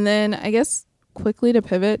 And then I guess quickly to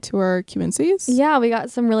pivot to our Q and C's. Yeah, we got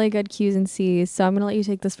some really good Q's and C's. So I'm going to let you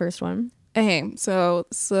take this first one. Okay. So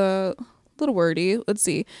it's a little wordy. Let's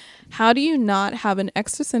see. How do you not have an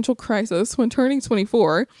existential crisis when turning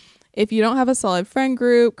 24 if you don't have a solid friend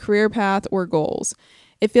group, career path, or goals?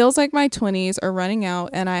 It feels like my 20s are running out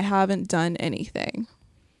and I haven't done anything.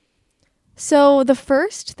 So the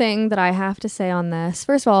first thing that I have to say on this,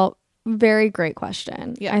 first of all, very great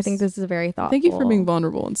question. Yes. I think this is a very thoughtful. Thank you for being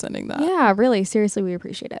vulnerable and sending that. Yeah, really. Seriously, we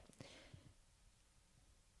appreciate it.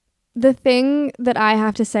 The thing that I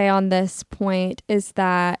have to say on this point is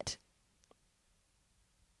that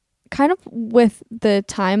kind of with the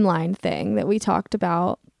timeline thing that we talked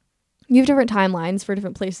about, you have different timelines for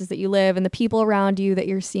different places that you live and the people around you that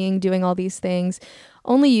you're seeing doing all these things.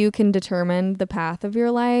 Only you can determine the path of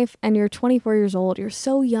your life, and you're 24 years old. You're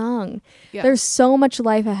so young. Yes. There's so much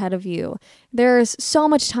life ahead of you. There's so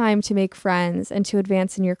much time to make friends and to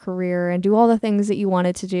advance in your career and do all the things that you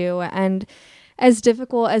wanted to do. And as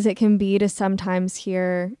difficult as it can be to sometimes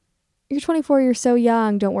hear, you're 24, you're so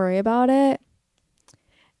young, don't worry about it.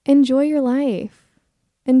 Enjoy your life.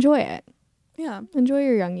 Enjoy it. Yeah. Enjoy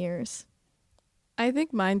your young years. I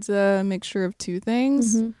think mine's a mixture of two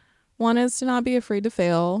things. One is to not be afraid to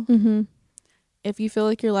fail. If you feel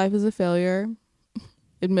like your life is a failure,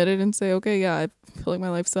 admit it and say, okay, yeah, I feel like my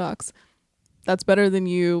life sucks. That's better than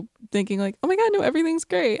you thinking oh my God, no, everything's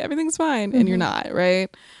great, everything's fine. And you're not,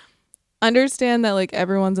 right? Understand that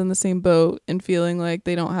everyone's in the same boat and feeling like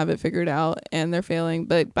they don't have it figured out and they're failing.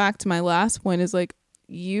 But back to my last point is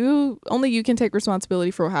only you can take responsibility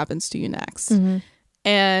for what happens to you next.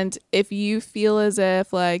 And if you feel as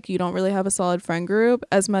if you don't really have a solid friend group,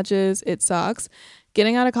 as much as it sucks,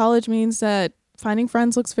 getting out of college means that finding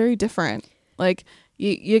friends looks very different.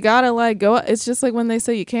 you gotta like go. It's just like when they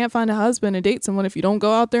say you can't find a husband and date someone if you don't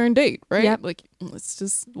go out there and date, right? Yep. Like it's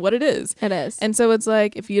just what it is. It is. And so it's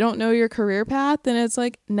like if you don't know your career path, then it's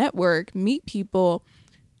like network, meet people,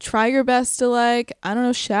 try your best to like, I don't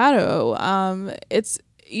know, shadow. It's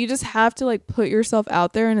you just have to like put yourself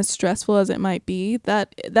out there, and as stressful as it might be,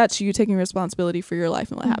 that's you taking responsibility for your life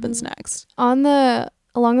and what happens next.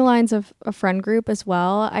 Along the lines of a friend group as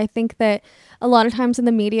well, I think that a lot of times in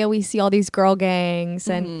the media we see all these girl gangs,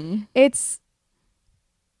 and it's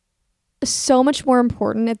so much more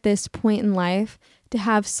important at this point in life to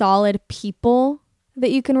have solid people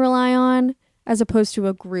that you can rely on as opposed to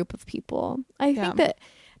a group of people. I think that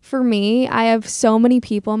for me, I have so many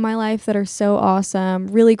people in my life that are so awesome,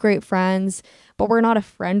 really great friends, but we're not a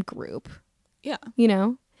friend group. Yeah. You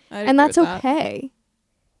know? And that's okay.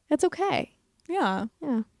 That's okay. Yeah.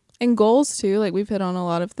 Yeah. And goals too. Like we've hit on a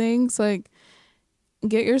lot of things. Like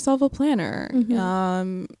get yourself a planner.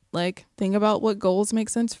 Like think about what goals make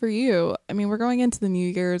sense for you. I mean, we're going into the New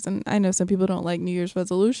Year's, and I know some people don't like New Year's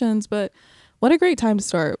resolutions, but what a great time to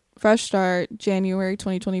start. Fresh start, January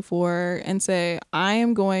 2024, and say, I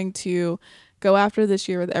am going to go after this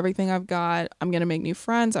year with everything I've got. I'm going to make new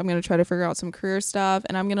friends. I'm going to try to figure out some career stuff,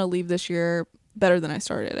 and I'm going to leave this year better than I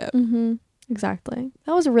started it. Exactly.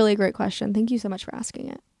 That was a really great question. Thank you so much for asking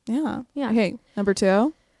it. Yeah. Yeah. Okay, number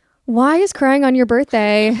 2. Why is crying on your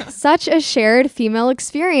birthday such a shared female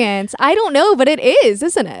experience? I don't know, but it is,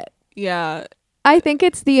 isn't it? Yeah. I think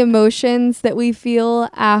it's the emotions that we feel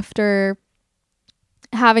after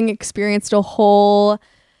having experienced a whole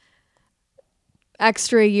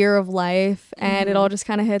extra year of life, and it all just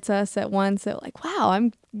kind of hits us at once. That like, wow,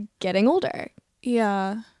 I'm getting older.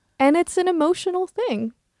 Yeah. And it's an emotional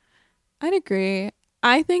thing. I'd agree.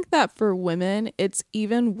 I think that for women, it's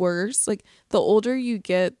even worse. Like the older you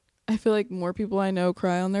get, I feel like more people I know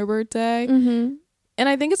cry on their birthday. And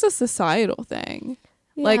I think it's a societal thing.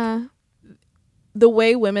 Yeah. Like the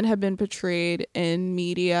way women have been portrayed in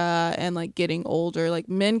media and like getting older, like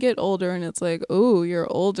men get older and it's like, oh,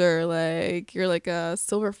 you're older, like you're like a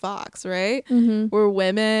silver fox, right? Where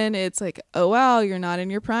women, it's like, oh wow, you're not in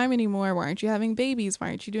your prime anymore, why aren't you having babies, why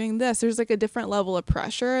aren't you doing this? There's like a different level of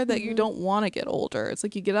pressure that you don't want to get older. It's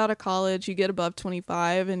like you get out of college, you get above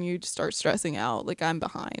 25 and you just start stressing out like I'm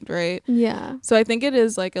behind, right? Yeah. So I think it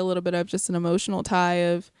is like a little bit of just an emotional tie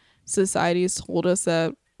of society's told us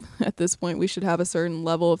that at this point we should have a certain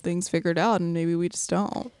level of things figured out, and maybe we just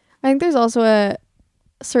don't. I think there's also a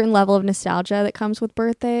certain level of nostalgia that comes with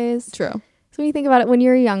birthdays. True. So when you think about it, when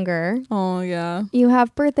you're younger, oh yeah, you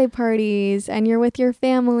have birthday parties and you're with your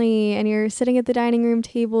family and you're sitting at the dining room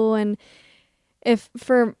table, and if,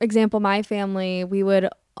 for example, my family, we would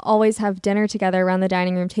always have dinner together around the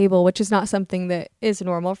dining room table, which is not something that is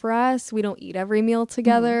normal for us. We don't eat every meal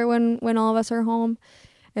together when all of us are home.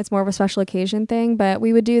 It's more of a special occasion thing, but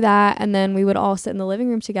we would do that, and then we would all sit in the living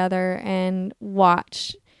room together and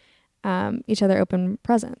watch each other open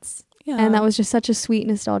presents. Yeah. And that was just such a sweet,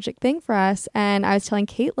 nostalgic thing for us. And I was telling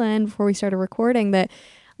Caitlyn before we started recording that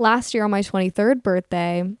last year on my 23rd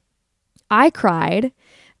birthday, I cried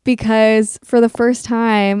because for the first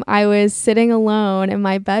time I was sitting alone in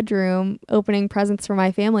my bedroom opening presents for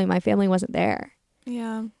my family. My family wasn't there.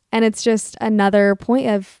 Yeah. And it's just another point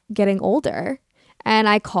of getting older. And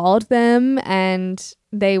I called them, and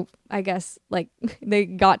they, I guess, like they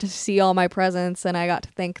got to see all my presents and I got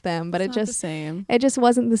to thank them, but it just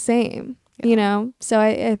wasn't the same, you know? So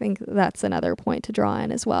I think that's another point to draw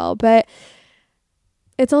in as well. But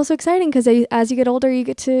it's also exciting because as you get older, you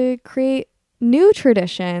get to create new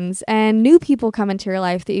traditions and new people come into your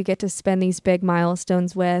life that you get to spend these big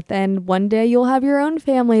milestones with. And one day you'll have your own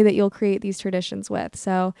family that you'll create these traditions with.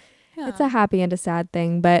 So it's a happy and a sad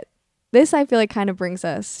thing, but this, I feel like, kind of brings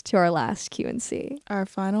us to our last Q&C. Our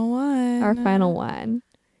final one.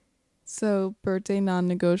 So, birthday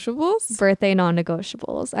non-negotiables? Birthday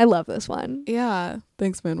non-negotiables. I love this one. Yeah.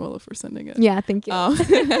 Thanks, Manuela, for sending it. Yeah, thank you.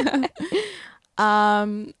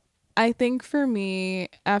 I think for me,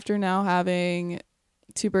 after now having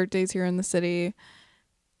 2 birthdays here in the city,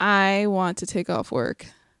 I want to take off work.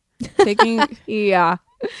 Yeah.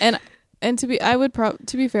 And to be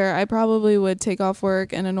fair, I probably would take off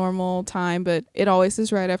work in a normal time, but it always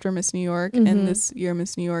is right after Miss New York. And this year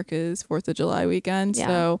Miss New York is 4th of July weekend. Yeah.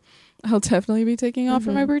 So I'll definitely be taking off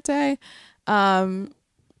for my birthday. But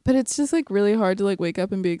it's just like really hard to like wake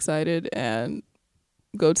up and be excited and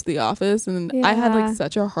go to the office. And I had like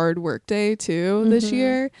such a hard work day too this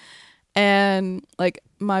year. And like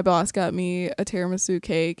my boss got me a tiramisu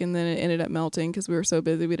cake, and then it ended up melting because we were so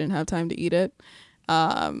busy we didn't have time to eat it.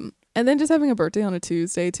 And then just having a birthday on a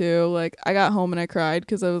Tuesday too. Like I got home and I cried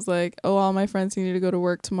because I was like, oh, all my friends needed to go to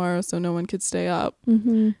work tomorrow, so no one could stay up.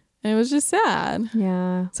 And it was just sad.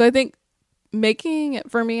 Yeah. So I think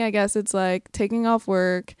for me, I guess it's like taking off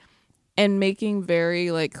work and making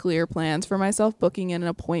very like clear plans for myself, booking in an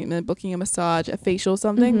appointment, booking a massage, a facial,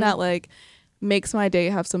 something that like makes my day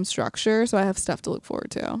have some structure, so I have stuff to look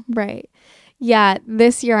forward to. Right. Yeah,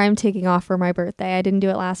 this year I'm taking off for my birthday. I didn't do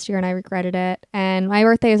it last year and I regretted it. And my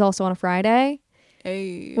birthday is also on a Friday,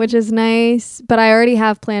 which is nice. But I already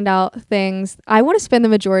have planned out things. I want to spend the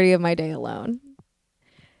majority of my day alone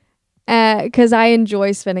because I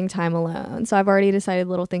enjoy spending time alone. So I've already decided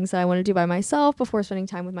little things that I want to do by myself before spending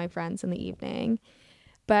time with my friends in the evening.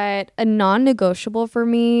 But a non-negotiable for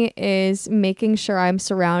me is making sure I'm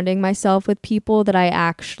surrounding myself with people that I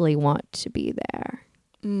actually want to be there.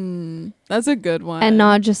 That's a good one. And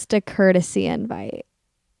not just a courtesy invite.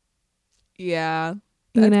 Yeah.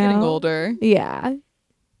 That's getting older. Yeah.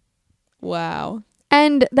 Wow.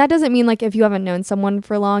 And that doesn't mean like if you haven't known someone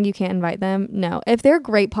for long, you can't invite them. No. If they're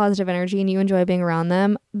great positive energy and you enjoy being around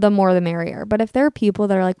them, the more the merrier. But if there are people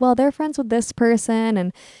that are like, well, they're friends with this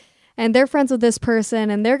person and they're friends with this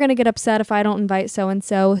person and they're going to get upset if I don't invite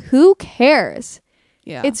so-and-so, who cares?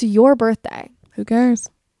 Yeah. It's your birthday. Who cares?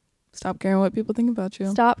 Stop caring what people think about you.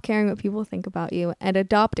 Stop caring what people think about you and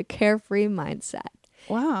adopt a carefree mindset.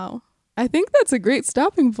 Wow. I think that's a great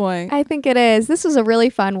stopping point. I think it is. This was a really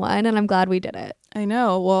fun one and I'm glad we did it. I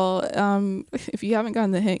know. Well, if you haven't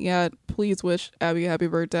gotten the hint yet, please wish Abby a happy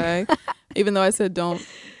birthday. Even though I said don't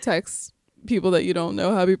text people that you don't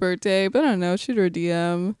know happy birthday, but I don't know, shoot her a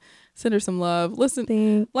DM, send her some love. Listen,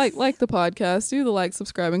 thanks. like the podcast, do the like,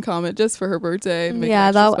 subscribe, and comment just for her birthday. To make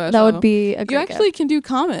that would be a great You actually gift. can do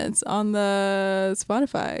comments on the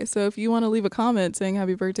Spotify. So if you want to leave a comment saying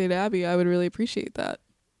happy birthday to Abby, I would really appreciate that.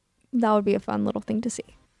 That would be a fun little thing to see.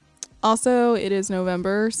 Also, it is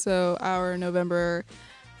November, so our November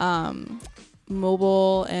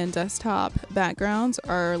mobile and desktop backgrounds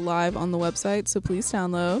are live on the website, so please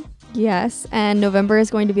download. Yes, and November is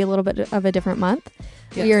going to be a little bit of a different month.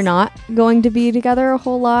 Yes. We are not going to be together a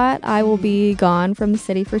whole lot. I will be gone from the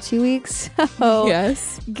city for 2 weeks. So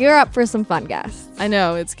yes, gear up for some fun guests. I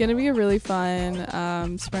know it's going to be a really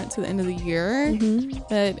fun sprint to the end of the year.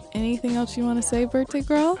 But anything else you want to say, birthday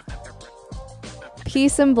girl?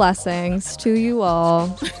 Peace and blessings to you all.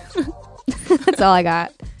 That's all I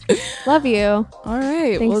got. Love you. All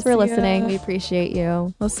right. Thanks for listening. We appreciate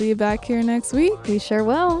you. We'll see you back here next week. We sure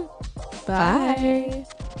will. Bye. Bye.